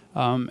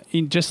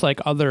 Just like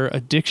other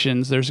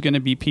addictions, there's going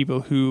to be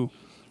people who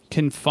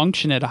can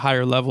function at a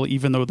higher level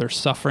even though they're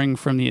suffering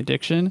from the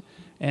addiction.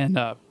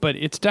 But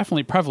it's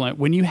definitely prevalent.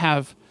 When you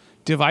have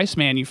device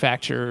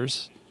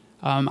manufacturers,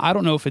 I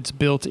don't know if it's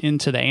built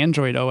into the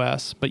Android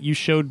OS, but you've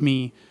showed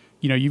me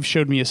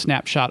a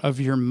snapshot of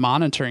your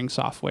monitoring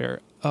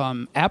software.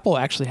 Apple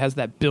actually has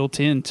that built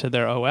into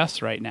their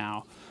OS right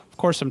now. Of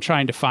course, I'm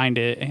trying to find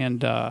it,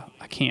 and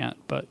I can't,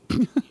 but...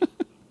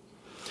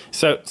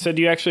 So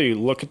do you actually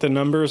look at the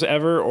numbers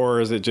ever, or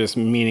is it just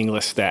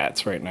meaningless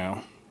stats right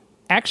now?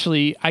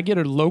 Actually, I get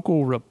a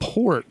local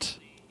report.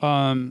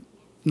 I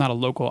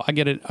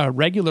get a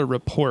regular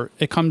report.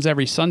 It comes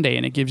every Sunday,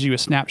 and it gives you a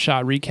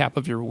snapshot recap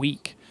of your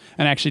week.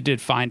 And I actually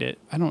did find it.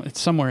 It's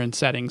somewhere in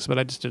settings, but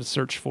I just did a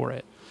search for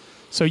it.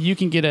 So you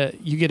can get a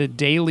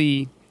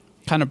daily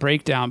kind of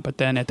breakdown, but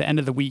then at the end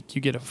of the week,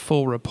 you get a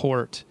full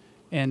report,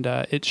 and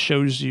it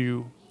shows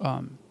you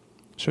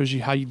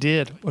how you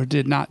did or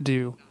did not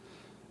do.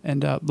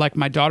 And like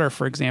my daughter,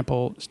 for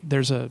example,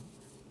 there's a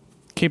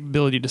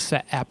capability to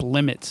set app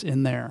limits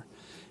in there,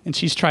 and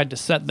she's tried to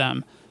set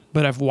them,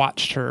 but I've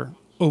watched her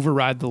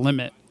override the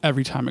limit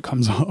every time it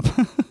comes up.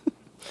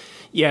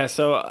 Yeah,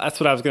 so that's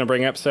what I was going to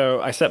bring up.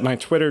 So I set my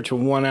Twitter to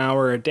 1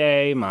 hour a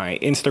day, my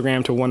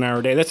Instagram to 1 hour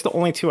a day. That's the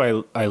only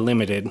two I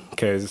limited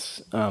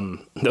because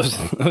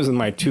those are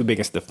my two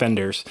biggest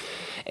offenders.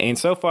 And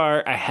so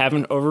far, I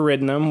haven't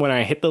overridden them. When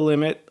I hit the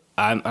limit,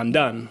 I'm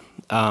done.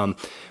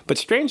 But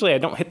strangely, I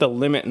don't hit the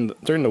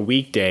limit during the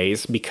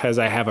weekdays because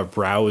I have a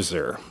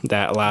browser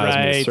that allows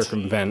me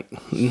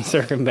to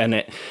circumvent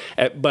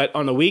it. But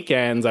on the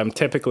weekends, I'm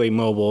typically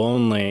mobile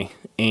only,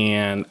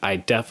 and I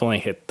definitely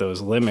hit those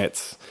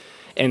limits.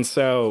 And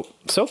so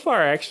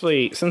far,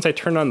 actually, since I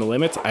turned on the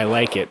limits, I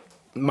like it.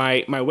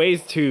 My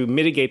ways to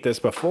mitigate this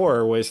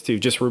before was to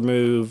just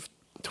remove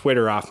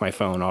Twitter off my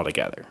phone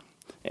altogether.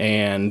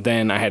 And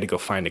then I had to go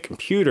find a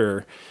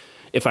computer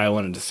if I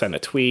wanted to send a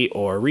tweet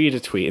or read a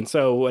tweet. And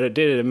so what it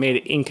did, it made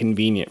it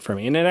inconvenient for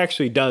me. And it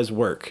actually does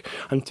work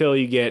until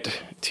you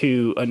get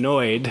too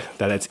annoyed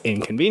that it's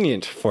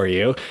inconvenient for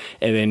you.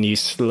 And then you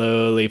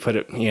slowly put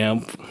it,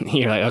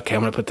 you're like, okay,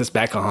 I'm going to put this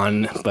back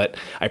on, but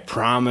I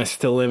promise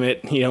to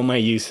limit, my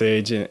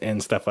usage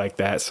and stuff like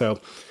that. So,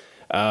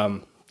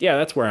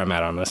 that's where I'm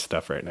at on this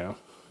stuff right now.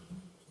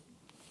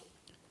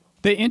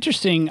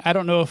 I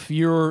don't know if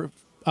your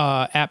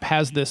app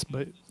has this,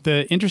 but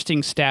the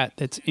interesting stat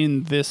that's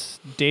in this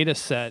data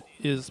set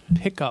is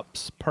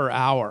pickups per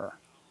hour.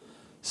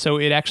 So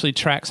it actually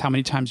tracks how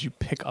many times you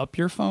pick up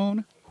your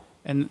phone.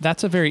 And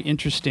that's a very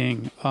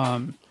interesting,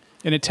 and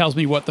it tells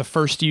me what the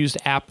first used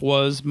app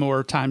was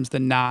more times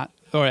than not.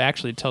 Or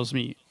actually it tells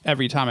me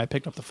every time I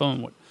picked up the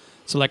phone.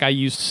 So like I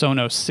used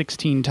Sonos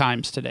 16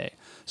 times today.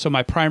 So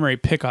my primary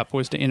pickup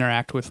was to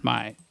interact with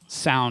my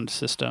sound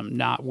system,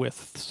 not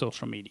with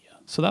social media.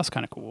 So that's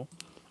kind of cool.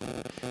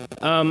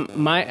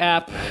 My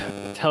app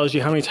tells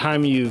you how many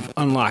times you've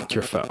unlocked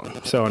your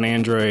phone. So on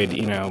Android,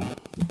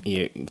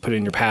 you put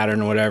in your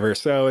pattern or whatever.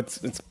 So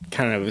it's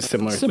kind of a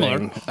similar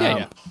thing.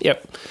 Yeah.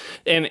 Yep.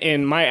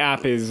 And my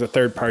app is a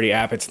third-party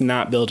app. It's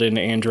not built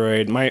into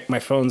Android. My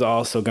phone's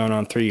also going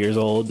on 3 years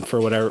old for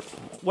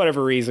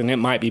whatever reason. It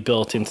might be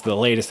built into the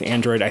latest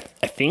Android. I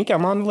think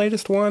I'm on the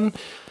latest one.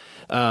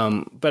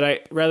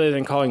 But rather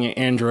than calling it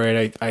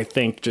Android, I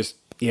think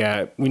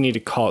we need to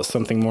call it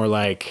something more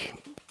like,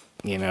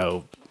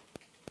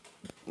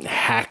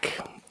 hack,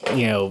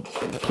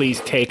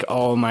 please take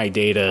all my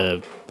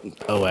data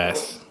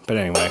OS. But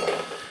anyway.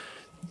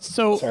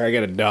 So sorry, I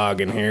got a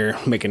dog in here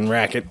making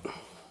racket.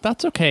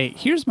 That's okay.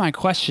 Here's my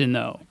question,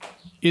 though,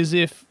 is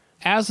if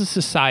as a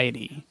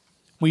society,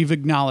 we've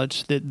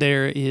acknowledged that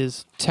there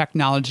is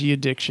technology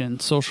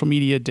addiction, social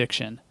media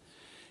addiction,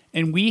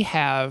 and we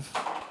have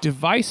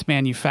device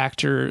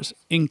manufacturers,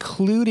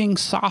 including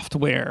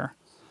software,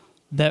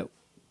 that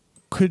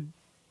could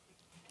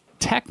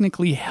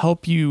technically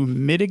help you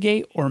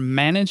mitigate or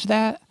manage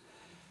that,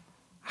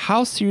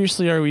 how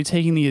seriously are we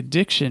taking the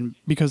addiction?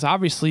 Because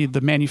obviously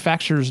the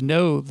manufacturers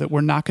know that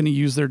we're not going to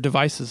use their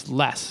devices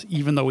less,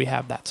 even though we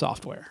have that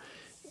software.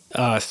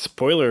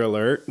 Spoiler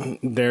alert,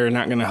 they're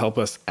not going to help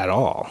us at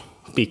all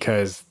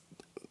because,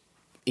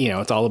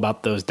 it's all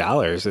about those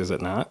dollars, is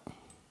it not?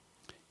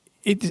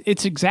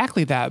 It's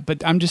exactly that,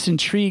 but I'm just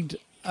intrigued.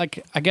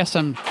 Like, I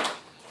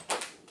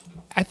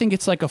think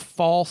it's like a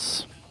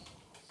false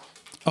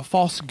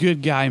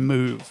good guy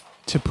move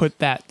to put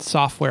that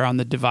software on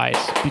the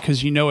device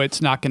because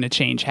it's not going to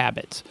change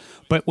habits.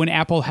 But when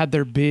Apple had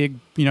their big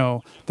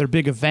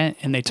event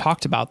and they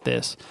talked about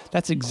this,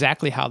 that's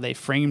exactly how they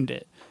framed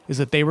it, is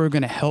that they were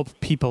going to help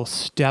people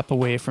step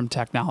away from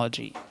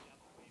technology.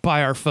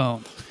 Buy our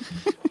phone.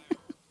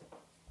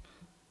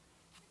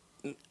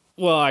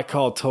 Well, I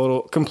call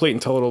complete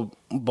and total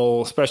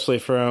bull, especially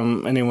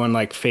from anyone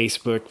like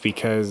Facebook,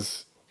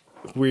 because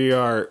we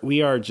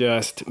are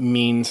just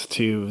means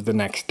to the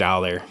next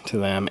dollar to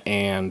them,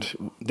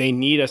 and they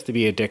need us to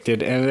be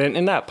addicted. And then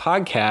in that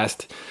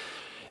podcast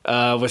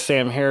with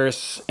Sam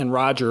Harris and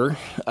Roger,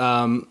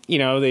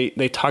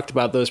 they talked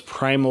about those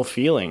primal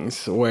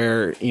feelings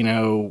where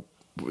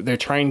they're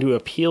trying to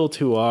appeal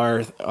to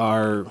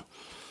our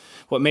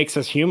what makes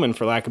us human,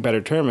 for lack of a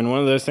better term. And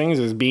one of those things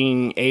is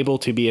being able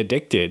to be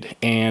addicted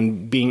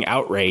and being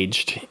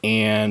outraged,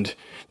 and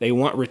they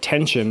want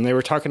retention. They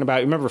were talking about,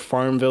 remember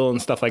Farmville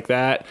and stuff like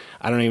that?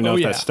 I don't even know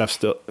if that stuff's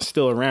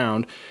still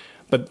around.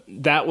 But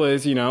that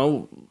was,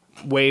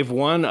 wave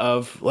one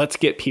of let's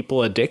get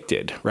people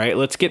addicted, right?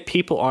 Let's get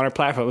people on our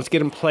platform. Let's get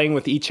them playing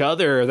with each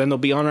other. Then they'll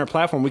be on our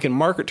platform. We can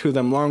market to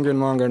them longer and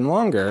longer and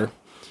longer.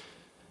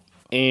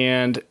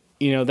 And,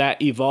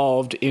 that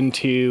evolved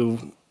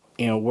into,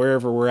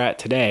 wherever we're at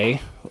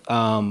today.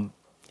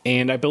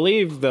 And I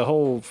believe the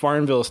whole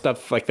Farmville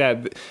stuff like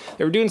that,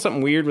 they were doing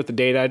something weird with the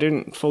data. I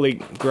didn't fully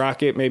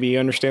grok it, maybe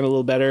understand a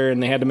little better,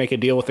 and they had to make a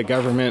deal with the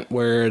government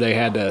where they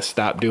had to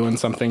stop doing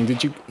something.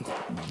 Did you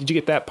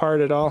get that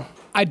part at all?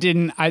 I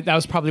didn't. That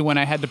was probably when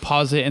I had to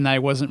pause it, and I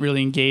wasn't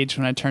really engaged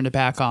when I turned it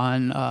back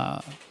on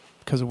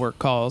because of work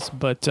calls.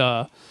 But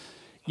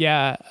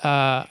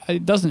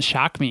it doesn't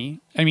shock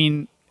me. I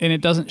mean, and it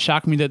doesn't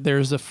shock me that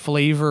there's a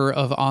flavor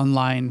of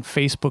online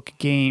Facebook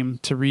game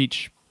to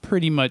reach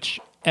pretty much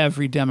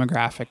every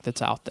demographic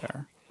that's out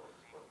there.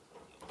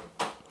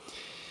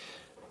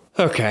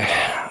 Okay.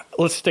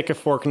 let's stick a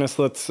fork in this.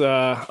 Let's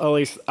at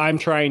least I'm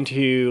trying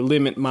to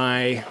limit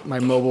my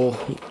mobile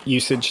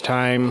usage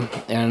time,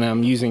 and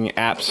I'm using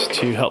apps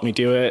to help me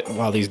do it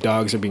while these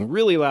dogs are being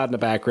really loud in the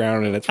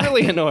background, and it's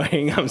really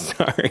annoying. I'm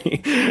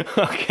sorry.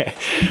 Okay,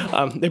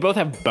 they both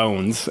have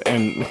bones,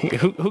 and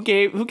who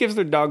gives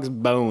their dogs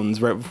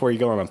bones right before you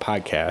go on a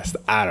podcast?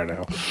 I don't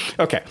know.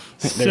 Okay,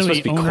 they're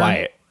supposed to be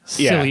quiet.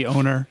 Silly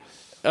owner.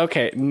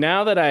 Okay,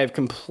 now that I've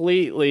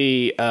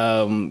completely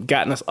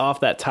gotten us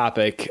off that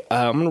topic,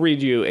 I'm going to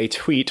read you a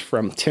tweet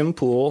from Tim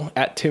Pool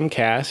at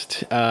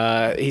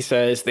TimCast. He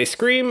says, they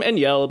scream and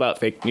yell about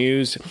fake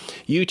news.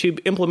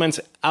 YouTube implements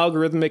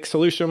algorithmic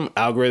solution.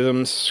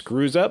 Algorithm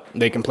screws up.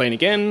 They complain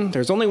again.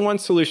 There's only one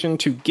solution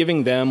to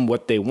giving them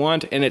what they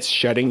want, and it's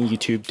shutting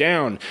YouTube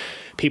down.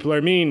 People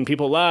are mean.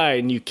 People lie,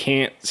 and you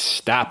can't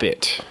stop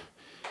it.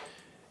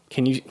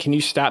 Can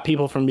you stop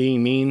people from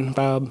being mean,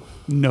 Bob?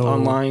 No.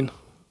 Online?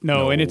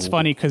 No, and it's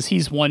funny because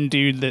he's one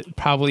dude that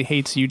probably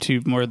hates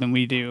YouTube more than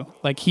we do.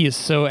 Like, he is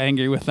so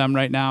angry with them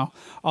right now.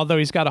 Although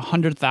he's got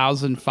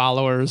 100,000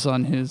 followers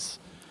on his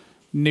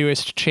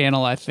newest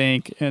channel, I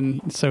think.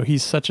 And so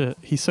he's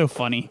so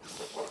funny.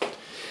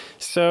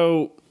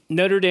 So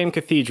Notre Dame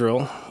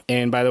Cathedral,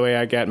 and by the way,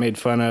 I got made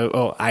fun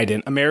of, I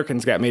didn't.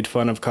 Americans got made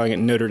fun of calling it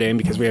Notre Dame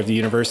because we have the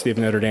University of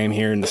Notre Dame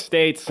here in the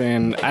States,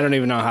 and I don't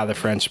even know how the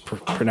French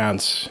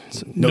pronounce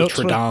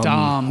Notre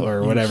Dame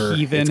or whatever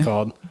it's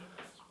called.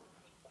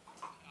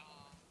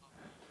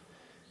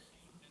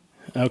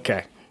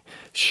 Okay,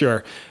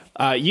 sure.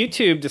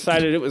 YouTube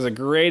decided it was a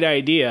great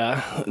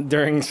idea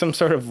during some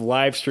sort of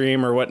live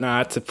stream or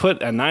whatnot to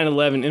put a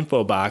 9/11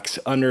 info box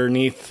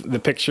underneath the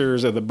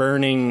pictures of the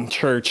burning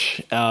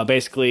church,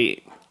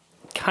 basically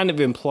kind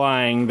of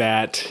implying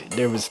that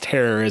there was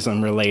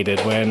terrorism related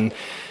when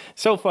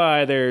so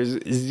far there's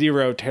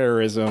zero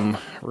terrorism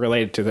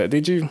related to that.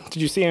 Did you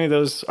see any of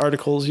those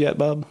articles yet,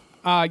 Bob?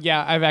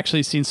 Yeah, I've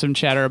actually seen some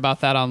chatter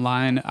about that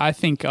online. I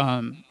think,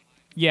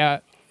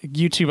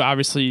 YouTube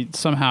obviously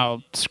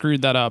somehow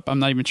screwed that up. I'm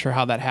not even sure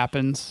how that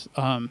happens.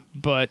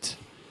 But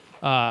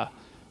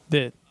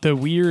the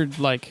weird,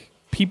 like,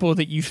 people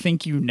that you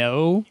think you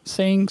know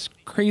saying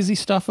crazy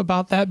stuff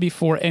about that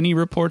before any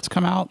reports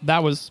come out,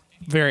 that was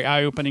very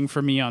eye-opening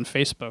for me on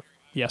Facebook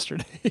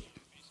yesterday.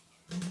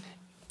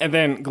 And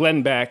then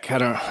Glenn Beck,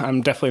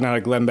 I'm definitely not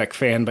a Glenn Beck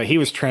fan, but he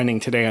was trending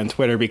today on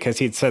Twitter because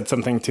he'd said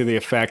something to the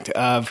effect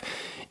of,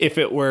 if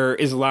it were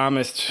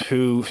Islamists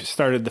who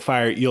started the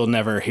fire, you'll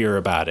never hear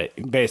about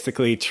it.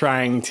 Basically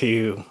trying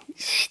to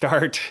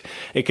start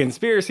a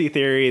conspiracy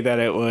theory that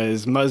it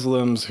was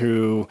Muslims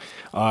who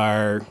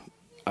are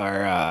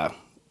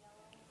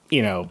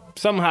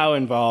somehow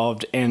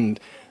involved. And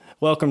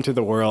welcome to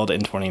the world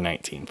in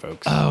 2019,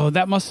 folks. Oh,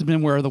 that must have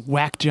been where the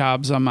whack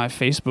jobs on my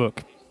Facebook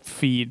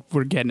feed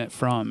were getting it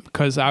from,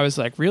 because I was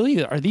like,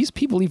 really, are these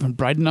people even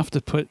bright enough to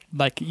put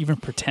that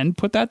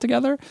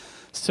together?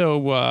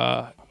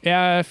 So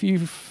yeah, if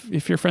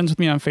you're friends with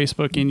me on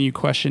Facebook and you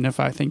question if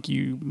I think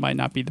you might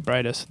not be the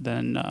brightest,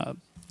 then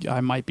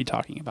I might be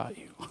talking about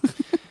you.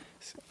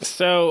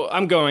 So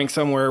I'm going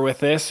somewhere with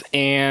this,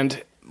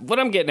 and what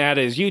I'm getting at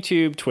is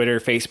YouTube, Twitter,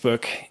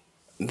 Facebook,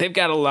 they've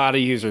got a lot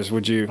of users.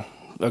 Would you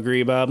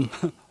agree, Bob?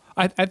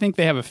 I think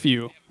they have a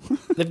few.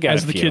 They've got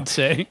as the kids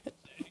say.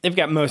 They've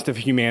got most of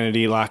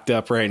humanity locked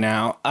up right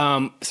now.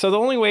 So the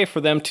only way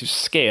for them to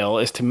scale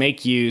is to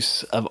make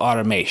use of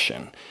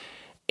automation.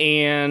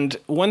 And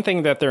one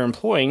thing that they're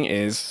employing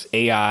is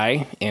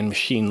AI and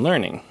machine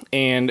learning.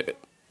 And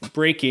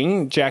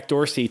breaking, Jack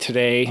Dorsey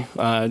today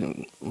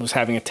was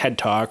having a TED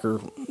Talk or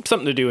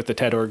something to do with the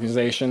TED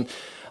organization.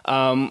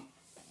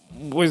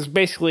 Was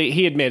basically,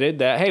 he admitted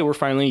that, hey, we're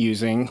finally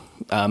using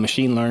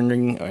machine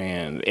learning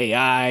and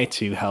AI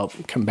to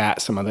help combat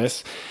some of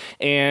this.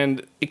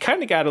 And it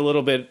kind of got a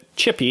little bit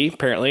chippy,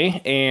 apparently.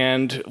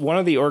 And one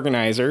of the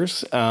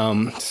organizers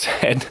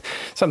said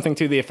something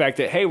to the effect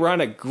that, hey, we're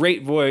on a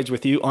great voyage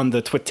with you on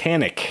the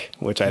Titanic,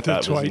 which I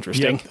thought was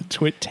interesting. Yep, the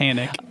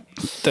Titanic.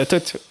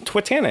 The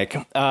Titanic.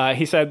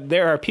 He said,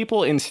 there are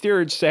people in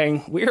steerage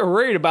saying, we are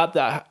worried about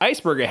the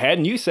iceberg ahead.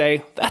 And you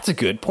say, that's a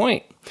good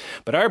point.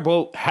 But our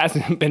boat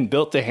hasn't been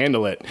built to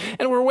handle it.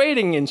 And we're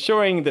waiting and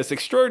showing this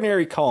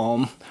extraordinary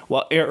calm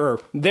while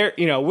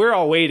we're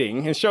all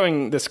waiting and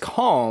showing this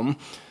calm.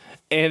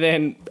 And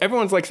then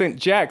everyone's like saying,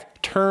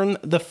 Jack, turn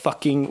the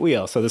fucking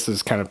wheel. So this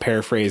is kind of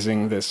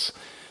paraphrasing this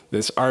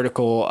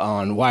article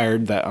on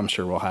Wired that I'm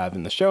sure we'll have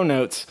in the show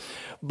notes.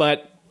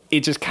 But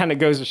it just kind of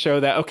goes to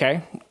show that,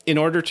 okay, in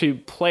order to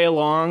play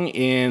along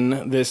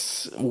in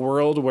this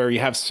world where you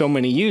have so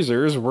many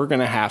users, we're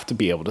going to have to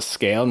be able to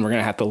scale and we're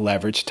going to have to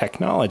leverage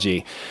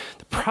technology.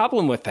 The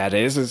problem with that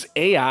is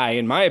AI,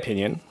 in my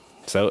opinion,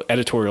 so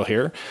editorial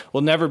here,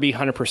 will never be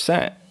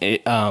 100%.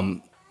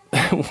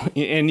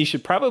 And you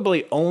should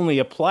probably only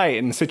apply it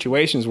in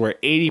situations where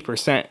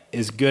 80%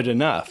 is good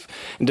enough.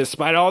 And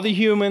despite all the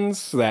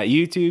humans that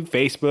YouTube,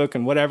 Facebook,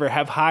 and whatever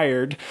have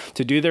hired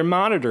to do their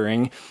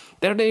monitoring,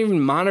 they don't even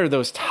monitor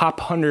those top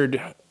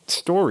 100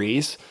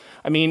 stories.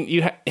 I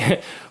mean,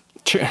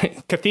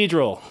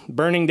 cathedral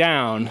burning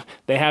down.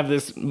 They have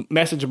this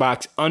message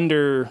box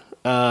under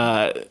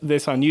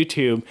this on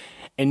YouTube,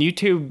 and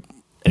YouTube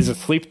is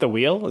asleep at the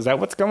wheel. Is that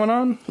what's going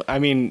on? I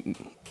mean,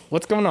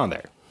 what's going on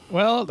there?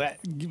 Well, that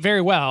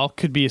very well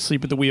could be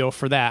asleep at the wheel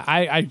for that.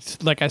 I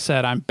like I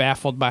said, I'm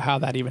baffled by how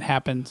that even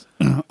happens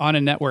on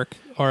a network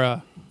or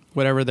a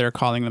whatever they're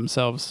calling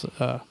themselves,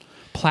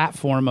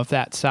 platform of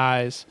that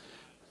size.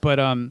 But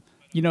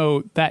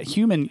that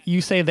human,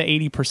 you say the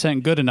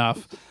 80% good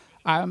enough.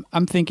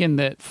 I'm thinking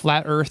that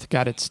Flat Earth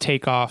got its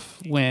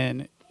takeoff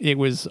when it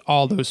was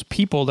all those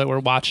people that were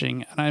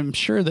watching, and I'm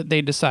sure that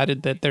they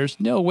decided that there's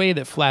no way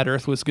that Flat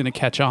Earth was going to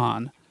catch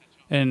on,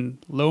 and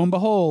lo and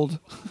behold.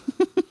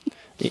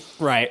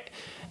 Right.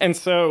 And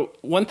so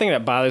one thing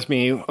that bothers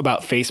me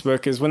about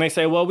Facebook is when they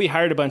say, well, we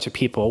hired a bunch of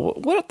people.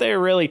 What they're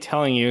really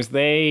telling you is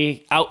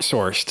they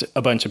outsourced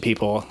a bunch of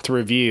people to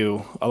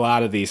review a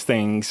lot of these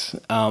things.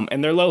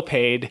 And they're low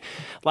paid.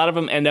 A lot of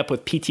them end up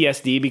with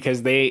PTSD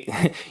because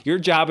your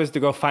job is to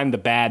go find the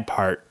bad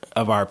part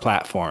of our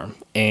platform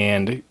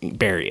and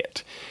bury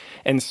it.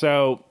 And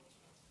so,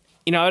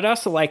 I'd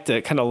also like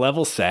to kind of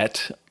level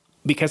set,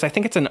 because I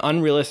think it's an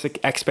unrealistic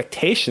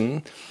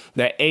expectation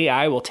that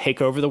AI will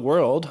take over the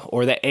world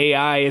or that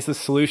AI is the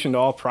solution to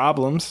all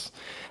problems.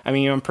 I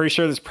mean, I'm pretty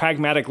sure there's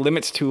pragmatic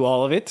limits to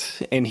all of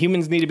it, and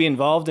humans need to be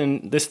involved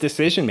in this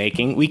decision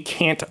making. We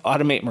can't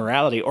automate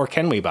morality, or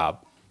can we,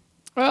 Bob?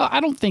 Well, I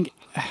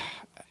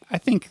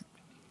think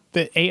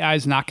that AI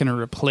is not going to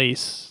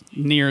replace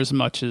near as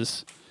much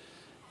as,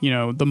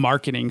 the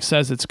marketing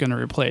says it's going to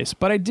replace.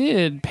 But I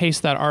did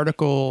paste that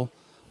article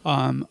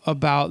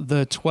about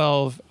the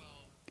 12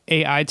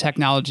 AI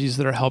technologies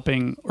that are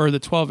helping, or the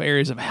 12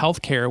 areas of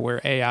healthcare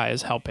where AI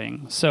is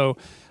helping. So,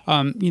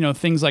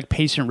 things like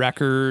patient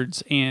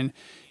records and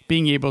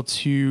being able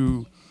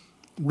to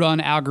run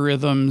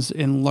algorithms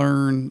and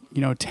learn,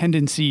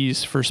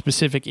 tendencies for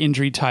specific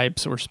injury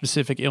types or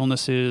specific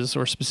illnesses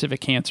or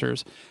specific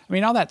cancers. I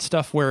mean, all that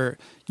stuff where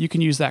you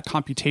can use that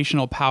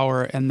computational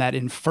power and that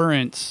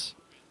inference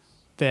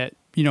that,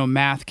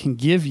 math can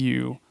give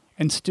you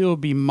and still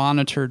be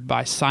monitored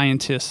by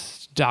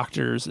scientists,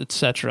 doctors,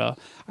 etc.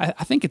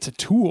 I think it's a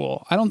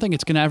tool. I don't think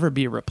it's going to ever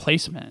be a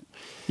replacement.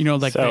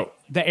 The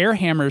air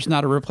hammer is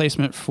not a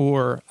replacement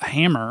for a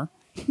hammer.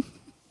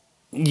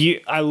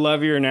 I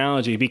love your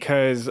analogy,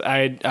 because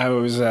I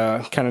was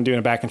kind of doing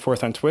a back and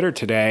forth on Twitter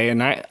today,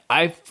 and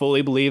I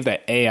fully believe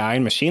that AI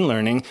and machine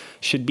learning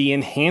should be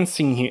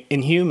enhancing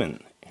in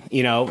human,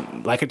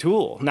 like a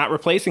tool, not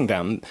replacing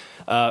them.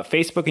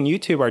 Facebook and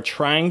YouTube are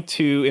trying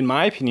to, in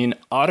my opinion,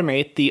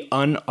 automate the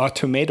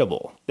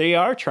unautomatable. They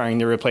are trying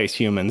to replace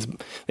humans.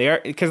 They are,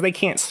 because they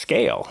can't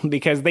scale,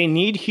 because they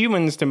need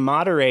humans to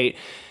moderate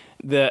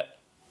the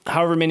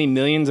however many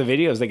millions of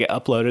videos that get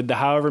uploaded, the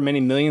however many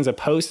millions of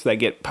posts that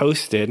get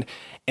posted,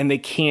 and they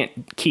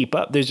can't keep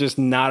up. There's just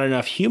not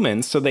enough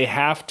humans, so they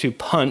have to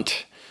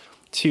punt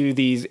to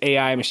these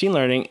AI machine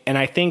learning, and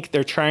I think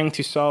they're trying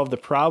to solve the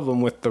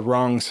problem with the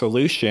wrong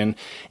solution,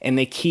 and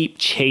they keep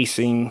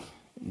chasing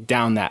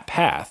down that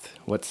path.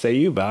 What say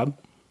you, Bob?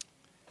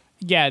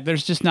 Yeah,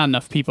 there's just not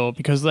enough people,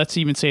 because let's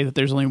even say that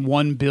there's only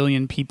 1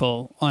 billion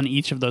people on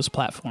each of those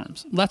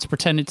platforms. Let's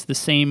pretend it's the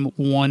same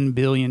 1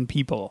 billion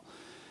people.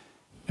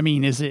 I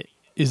mean, is it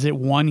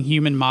one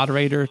human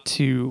moderator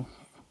to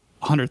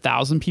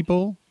 100,000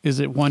 people? Is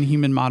it one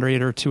human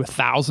moderator to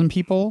 1,000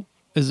 people?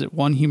 Is it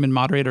one human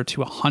moderator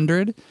to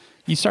 100?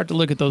 You start to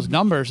look at those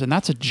numbers, and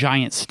that's a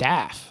giant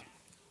staff.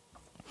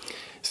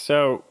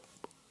 So,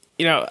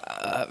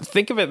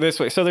 think of it this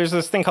way. So there's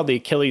this thing called the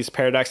Achilles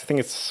paradox. I think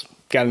it's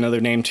got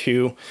another name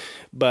too,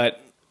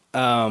 but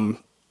think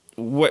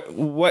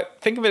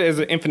of it as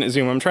an infinite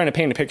zoom. I'm trying to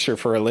paint a picture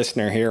for a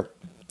listener here.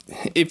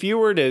 If you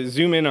were to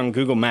zoom in on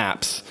Google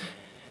Maps,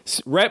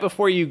 right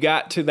before you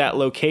got to that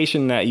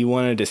location that you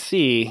wanted to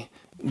see,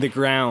 the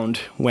ground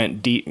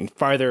went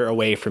farther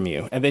away from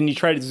you. And then you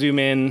try to zoom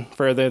in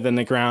further, then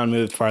the ground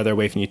moved farther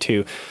away from you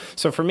too.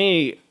 So for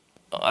me,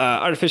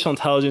 artificial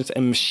intelligence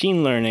and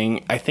machine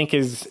learning, I think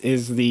is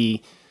it's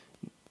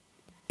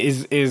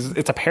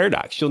a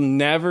paradox. You'll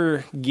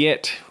never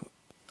get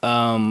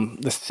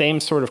the same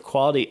sort of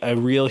quality a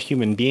real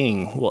human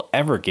being will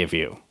ever give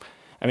you.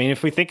 I mean,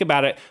 if we think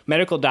about it,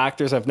 medical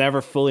doctors have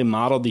never fully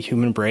modeled the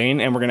human brain,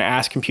 and we're going to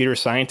ask computer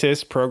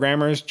scientists,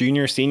 programmers,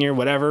 junior, senior,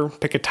 whatever,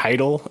 pick a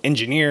title,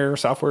 engineer,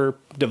 software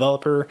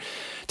developer,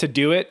 to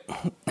do it.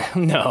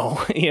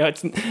 No,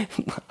 it's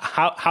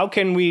how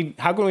can we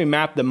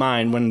map the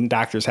mind when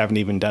doctors haven't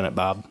even done it,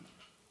 Bob?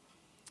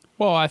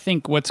 Well, I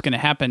think what's going to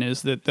happen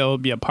is that there'll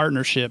be a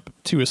partnership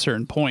to a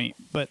certain point,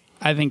 but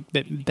I think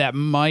that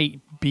might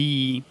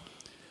be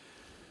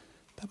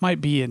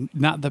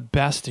not the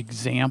best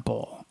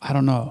example. I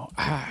don't know.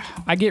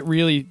 I get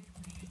really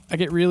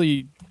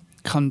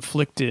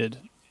conflicted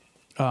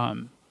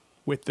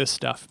with this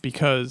stuff,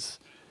 because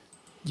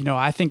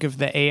I think of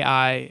the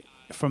AI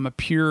from a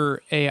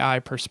pure AI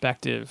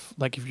perspective.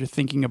 Like, if you're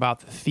thinking about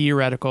the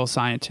theoretical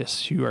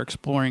scientists who are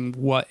exploring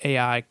what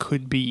AI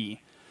could be,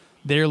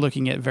 they're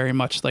looking at very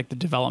much like the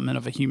development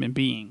of a human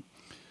being.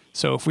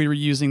 So if we were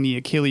using the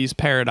Achilles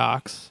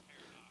paradox,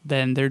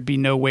 then there'd be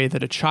no way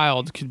that a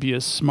child could be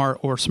as smart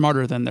or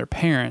smarter than their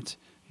parent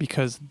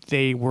because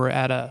they were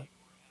at a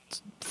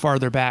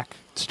farther back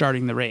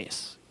starting the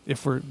race,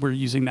 if we're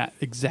using that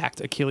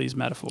exact Achilles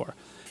metaphor.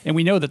 And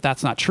we know that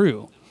that's not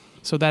true.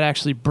 So that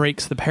actually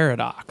breaks the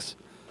paradox.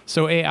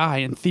 So AI,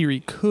 in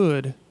theory,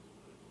 could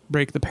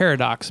break the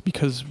paradox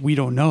because we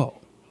don't know.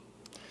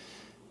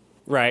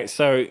 Right.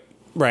 So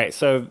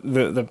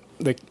the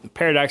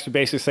paradox would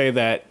basically say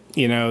that,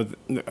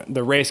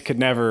 the race could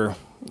never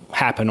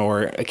happen,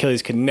 or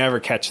Achilles could never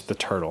catch the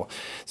turtle.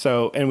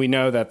 So, and we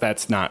know that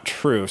that's not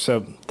true.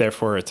 So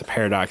therefore it's a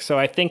paradox. So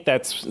I think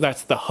that's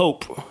the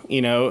hope,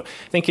 I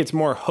think it's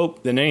more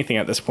hope than anything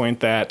at this point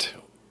that,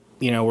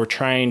 we're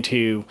trying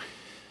to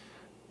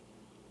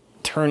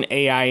turn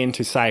AI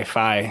into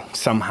sci-fi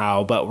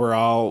somehow, but we're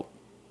all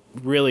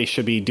really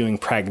should be doing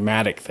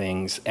pragmatic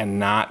things and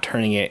not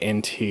turning it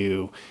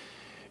into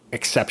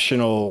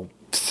exceptional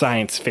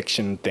science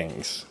fiction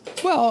things.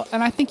 Well,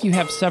 and I think you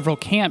have several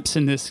camps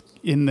in this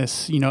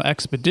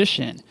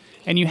expedition,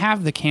 and you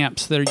have the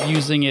camps that are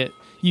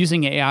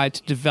using AI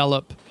to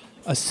develop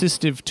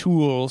assistive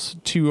tools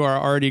to our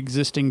already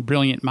existing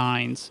brilliant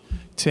minds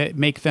to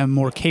make them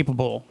more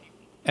capable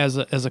as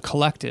a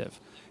collective.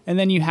 And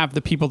then you have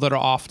the people that are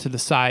off to the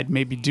side,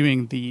 maybe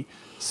doing the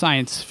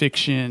science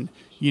fiction,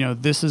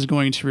 this is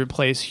going to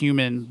replace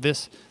human,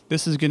 this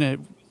is going to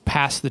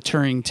pass the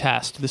Turing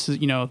test. This is,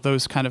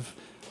 those kind of,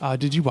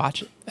 did you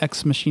watch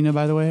Ex Machina,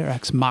 by the way, or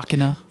Ex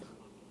Machina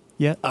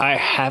yet? I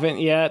haven't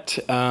yet.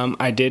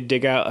 I did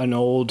dig out I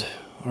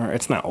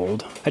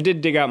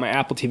did dig out my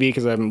Apple TV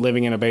because I'm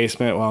living in a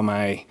basement while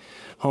my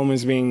home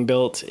is being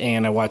built,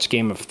 and I watched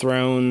Game of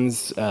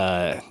Thrones,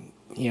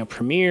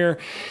 premiere,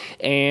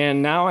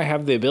 and now I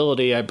have the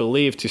ability, I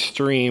believe, to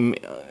stream,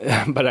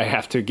 but I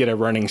have to get a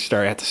running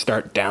start. I have to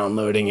start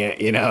downloading it,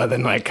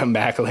 then come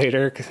back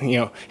later,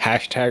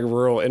 hashtag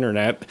rural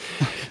internet.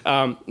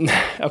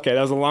 Okay,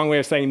 that was a long way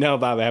of saying no,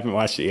 Bob, I haven't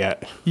watched it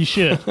yet. You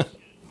should.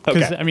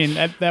 Because,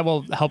 Okay. that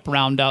will help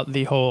round out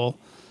the whole,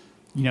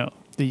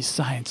 the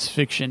science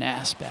fiction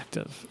aspect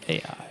of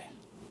AI.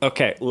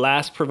 Okay,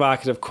 last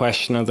provocative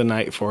question of the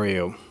night for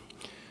you.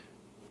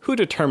 Who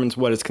determines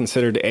what is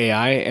considered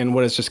AI and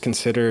what is just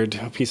considered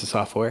a piece of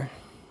software?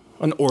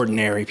 An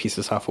ordinary piece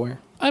of software?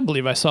 I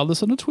believe I saw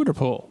this on a Twitter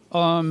poll.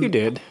 You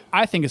did.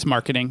 I think it's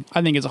marketing.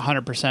 I think it's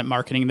 100%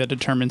 marketing that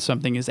determines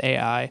something is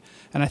AI.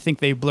 And I think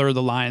they blur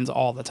the lines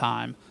all the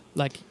time.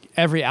 Like,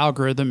 every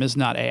algorithm is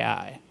not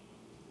AI.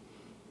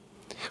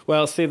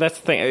 Well, see, that's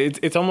the thing.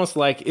 It's almost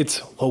like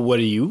what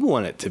do you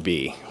want it to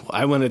be?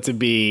 I want it to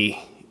be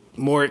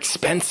more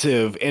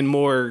expensive and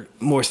more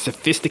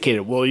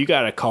sophisticated. Well, you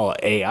got to call it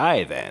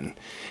AI then.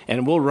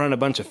 And we'll run a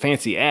bunch of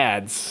fancy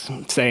ads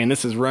saying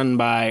this is run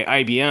by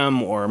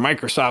IBM or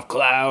Microsoft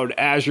Cloud,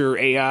 Azure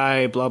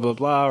AI, blah, blah,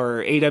 blah,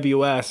 or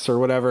AWS or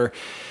whatever.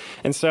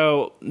 And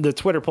so the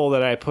Twitter poll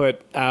that I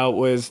put out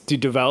was, do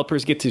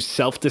developers get to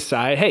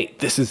self-decide, hey,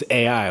 this is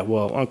AI?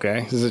 Well,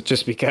 okay. Is it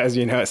just because,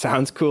 it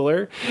sounds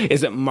cooler?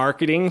 Is it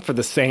marketing for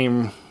the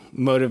same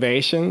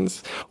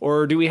motivations?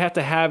 Or do we have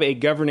to have a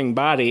governing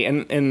body?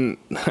 And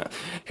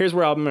here's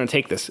where I'm going to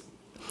take this.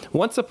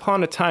 Once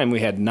upon a time, we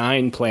had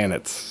 9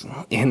 planets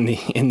in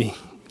the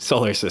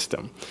solar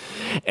system,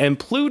 and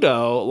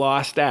Pluto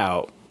lost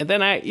out. And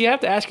then you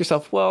have to ask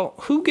yourself, well,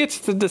 who gets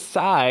to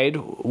decide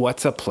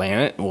what's a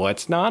planet,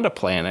 what's not a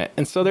planet?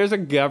 And so there's a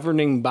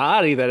governing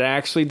body that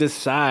actually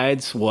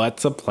decides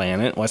what's a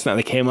planet, what's not.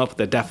 They came up with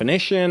a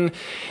definition,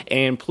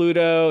 and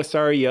Pluto,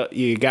 sorry,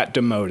 you got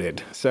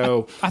demoted.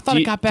 So I thought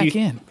it got back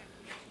in.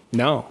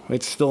 No,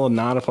 it's still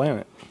not a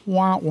planet.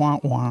 Wah, wah,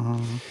 wah.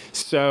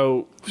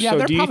 So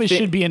there probably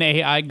should be an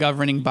AI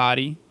governing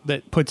body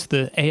that puts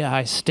the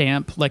AI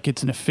stamp, like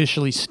it's an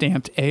officially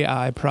stamped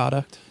AI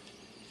product.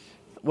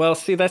 Well,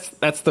 see, that's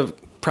the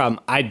problem.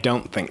 I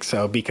don't think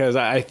so, because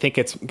I think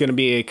it's going to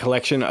be a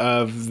collection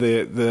of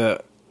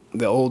the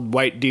old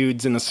white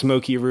dudes in a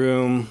smoky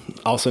room,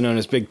 also known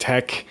as big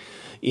tech,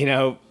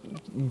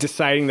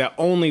 deciding that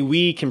only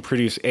we can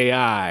produce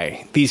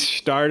AI. These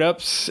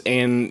startups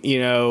and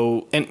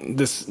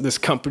this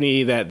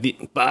company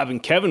that Bob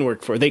and Kevin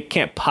work for, they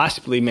can't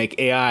possibly make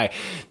AI.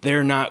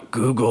 They're not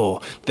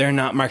Google. They're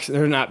not Mark.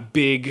 They're not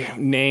big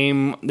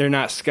name. They're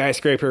not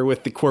skyscraper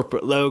with the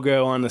corporate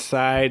logo on the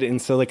side in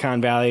Silicon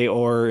Valley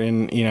or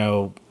in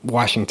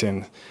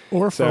Washington.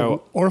 Or for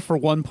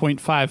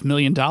 $1.5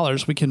 million,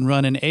 we can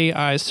run an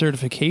AI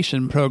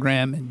certification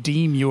program and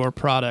deem your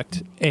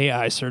product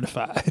AI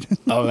certified.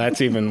 Oh,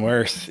 that's even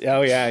worse.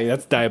 Oh, yeah,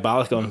 that's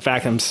diabolical. In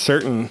fact, I'm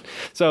certain.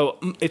 So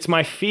it's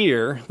my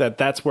fear that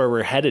that's where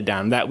we're headed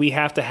down, that we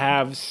have to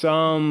have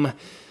some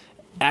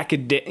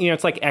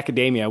it's like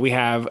academia. We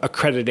have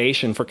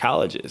accreditation for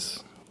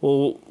colleges.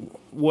 Well,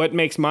 what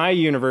makes my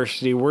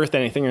university worth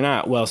anything or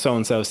not? Well,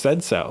 so-and-so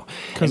said so.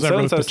 Because I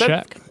wrote the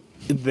check.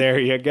 There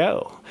you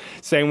go.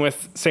 Same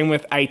with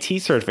IT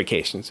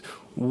certifications.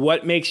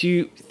 What makes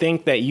you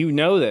think that you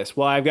know this?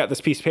 Well, I've got this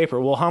piece of paper.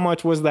 Well, how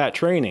much was that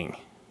training?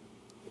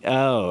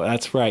 Oh,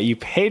 that's right. You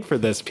paid for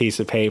this piece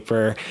of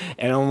paper,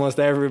 and almost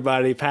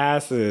everybody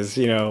passes,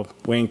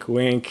 wink,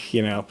 wink,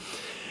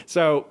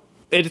 So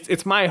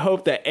it's my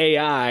hope that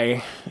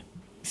AI,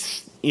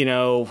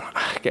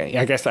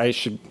 I guess I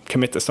should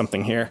commit to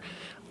something here.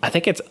 I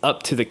think it's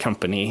up to the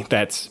company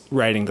that's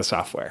writing the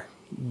software.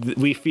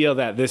 We feel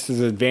that this is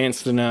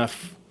advanced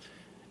enough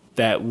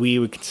that we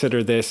would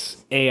consider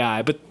this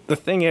AI. But the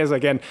thing is,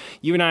 again,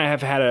 you and I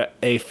have had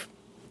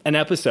an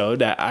episode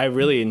that I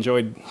really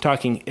enjoyed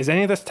talking. Is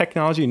any of this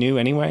technology new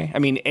anyway? I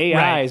mean,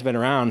 AI has been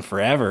around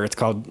forever. It's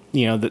called,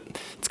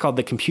 it's called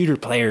the computer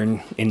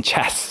player in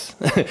chess.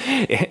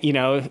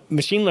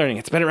 Machine learning,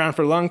 it's been around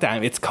for a long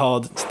time. It's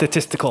called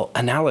statistical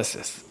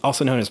analysis,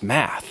 also known as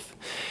math.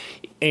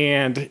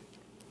 And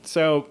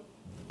so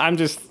I'm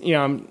just,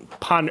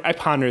 I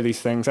ponder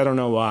these things. I don't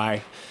know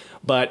why.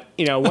 But,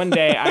 one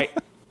day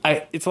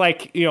it's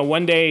like,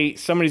 one day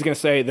somebody's going to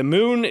say the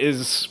moon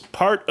is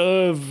part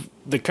of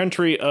the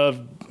country of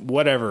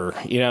whatever,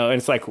 and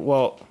it's like,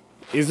 well,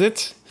 is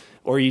it?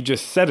 Or you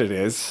just said it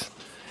is.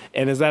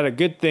 And is that a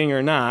good thing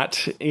or not?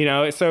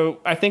 So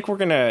I think we're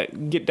going to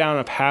get down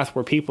a path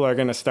where people are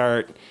going to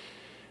start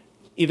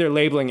either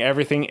labeling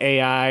everything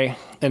AI,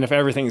 and if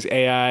everything's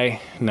AI,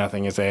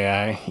 nothing is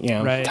AI,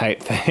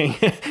 type thing.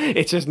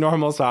 It's just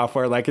normal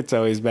software like it's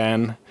always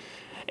been.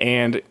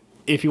 And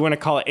if you want to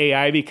call it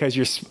AI because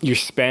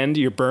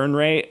your burn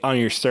rate on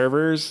your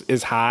servers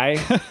is high,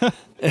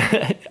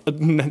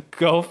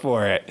 go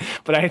for it.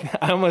 But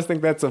I almost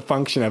think that's a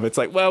function of it. It's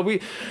like, well,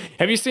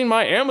 have you seen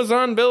my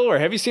Amazon bill or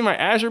have you seen my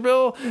Azure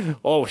bill?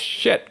 Oh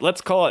shit,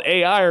 let's call it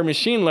AI or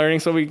machine learning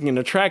so we can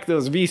attract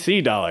those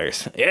VC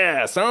dollars.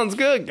 Yeah, sounds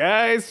good,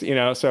 guys.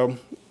 So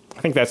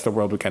I think that's the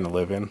world we kind of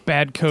live in.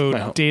 Bad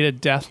code, data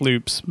death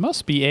loops.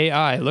 Must be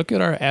AI. Look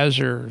at our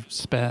Azure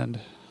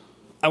spend.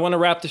 I want to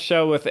wrap the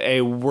show with a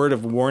word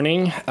of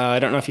warning. I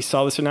don't know if you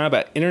saw this or not,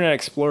 but Internet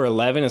Explorer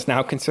 11 is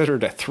now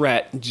considered a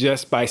threat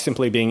just by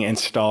simply being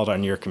installed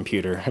on your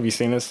computer. Have you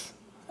seen this?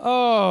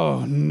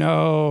 Oh,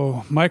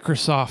 no.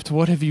 Microsoft,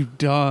 what have you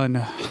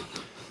done?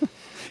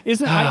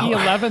 Isn't IE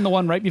 11 the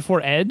one right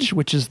before Edge,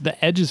 which is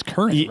the Edge is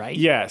current, right?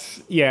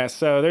 Yes. Yeah,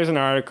 so there's an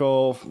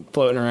article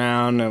floating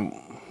around.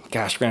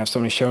 Gosh, we're going to have so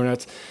many show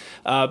notes.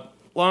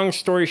 Long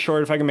story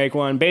short, if I can make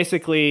one,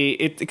 basically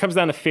it comes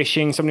down to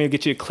phishing. Somebody will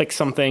get you to click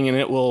something and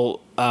it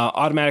will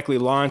automatically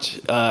launch,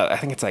 I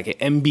think it's like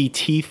an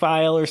MBT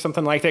file or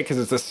something like that because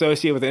it's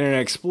associated with Internet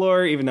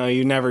Explorer, even though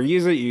you never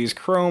use it. You use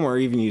Chrome or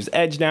even use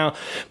Edge now.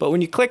 But when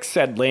you click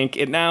said link,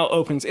 it now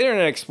opens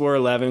Internet Explorer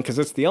 11 because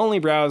it's the only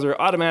browser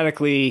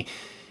automatically,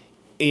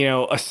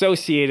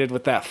 associated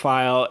with that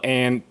file,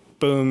 and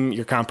boom,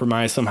 you're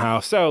compromised somehow.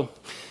 So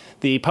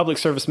the public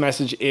service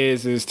message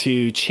is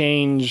to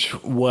change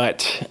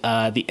what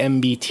the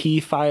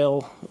MBT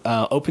file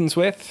opens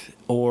with,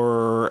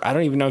 or I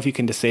don't even know if you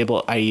can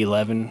disable IE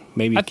 11.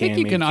 Maybe you can. I think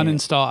you can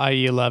uninstall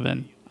IE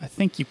 11. I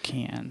think you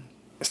can.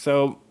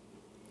 So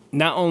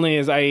not only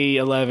is IE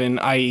 11,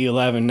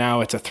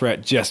 now it's a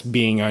threat just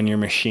being on your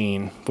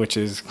machine, which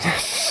is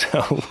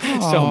so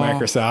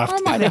Microsoft. I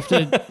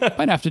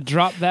might have to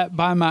drop that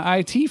by my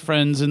IT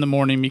friends in the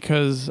morning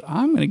because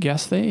I'm going to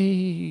guess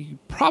they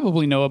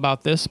probably know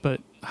about this,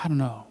 but I don't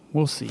know.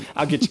 We'll see.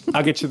 I'll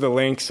get you the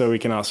link so we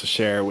can also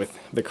share with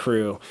the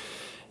crew.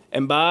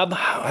 And Bob,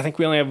 I think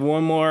we only have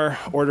one more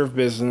order of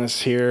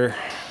business here.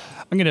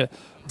 I'm going to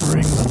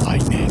bring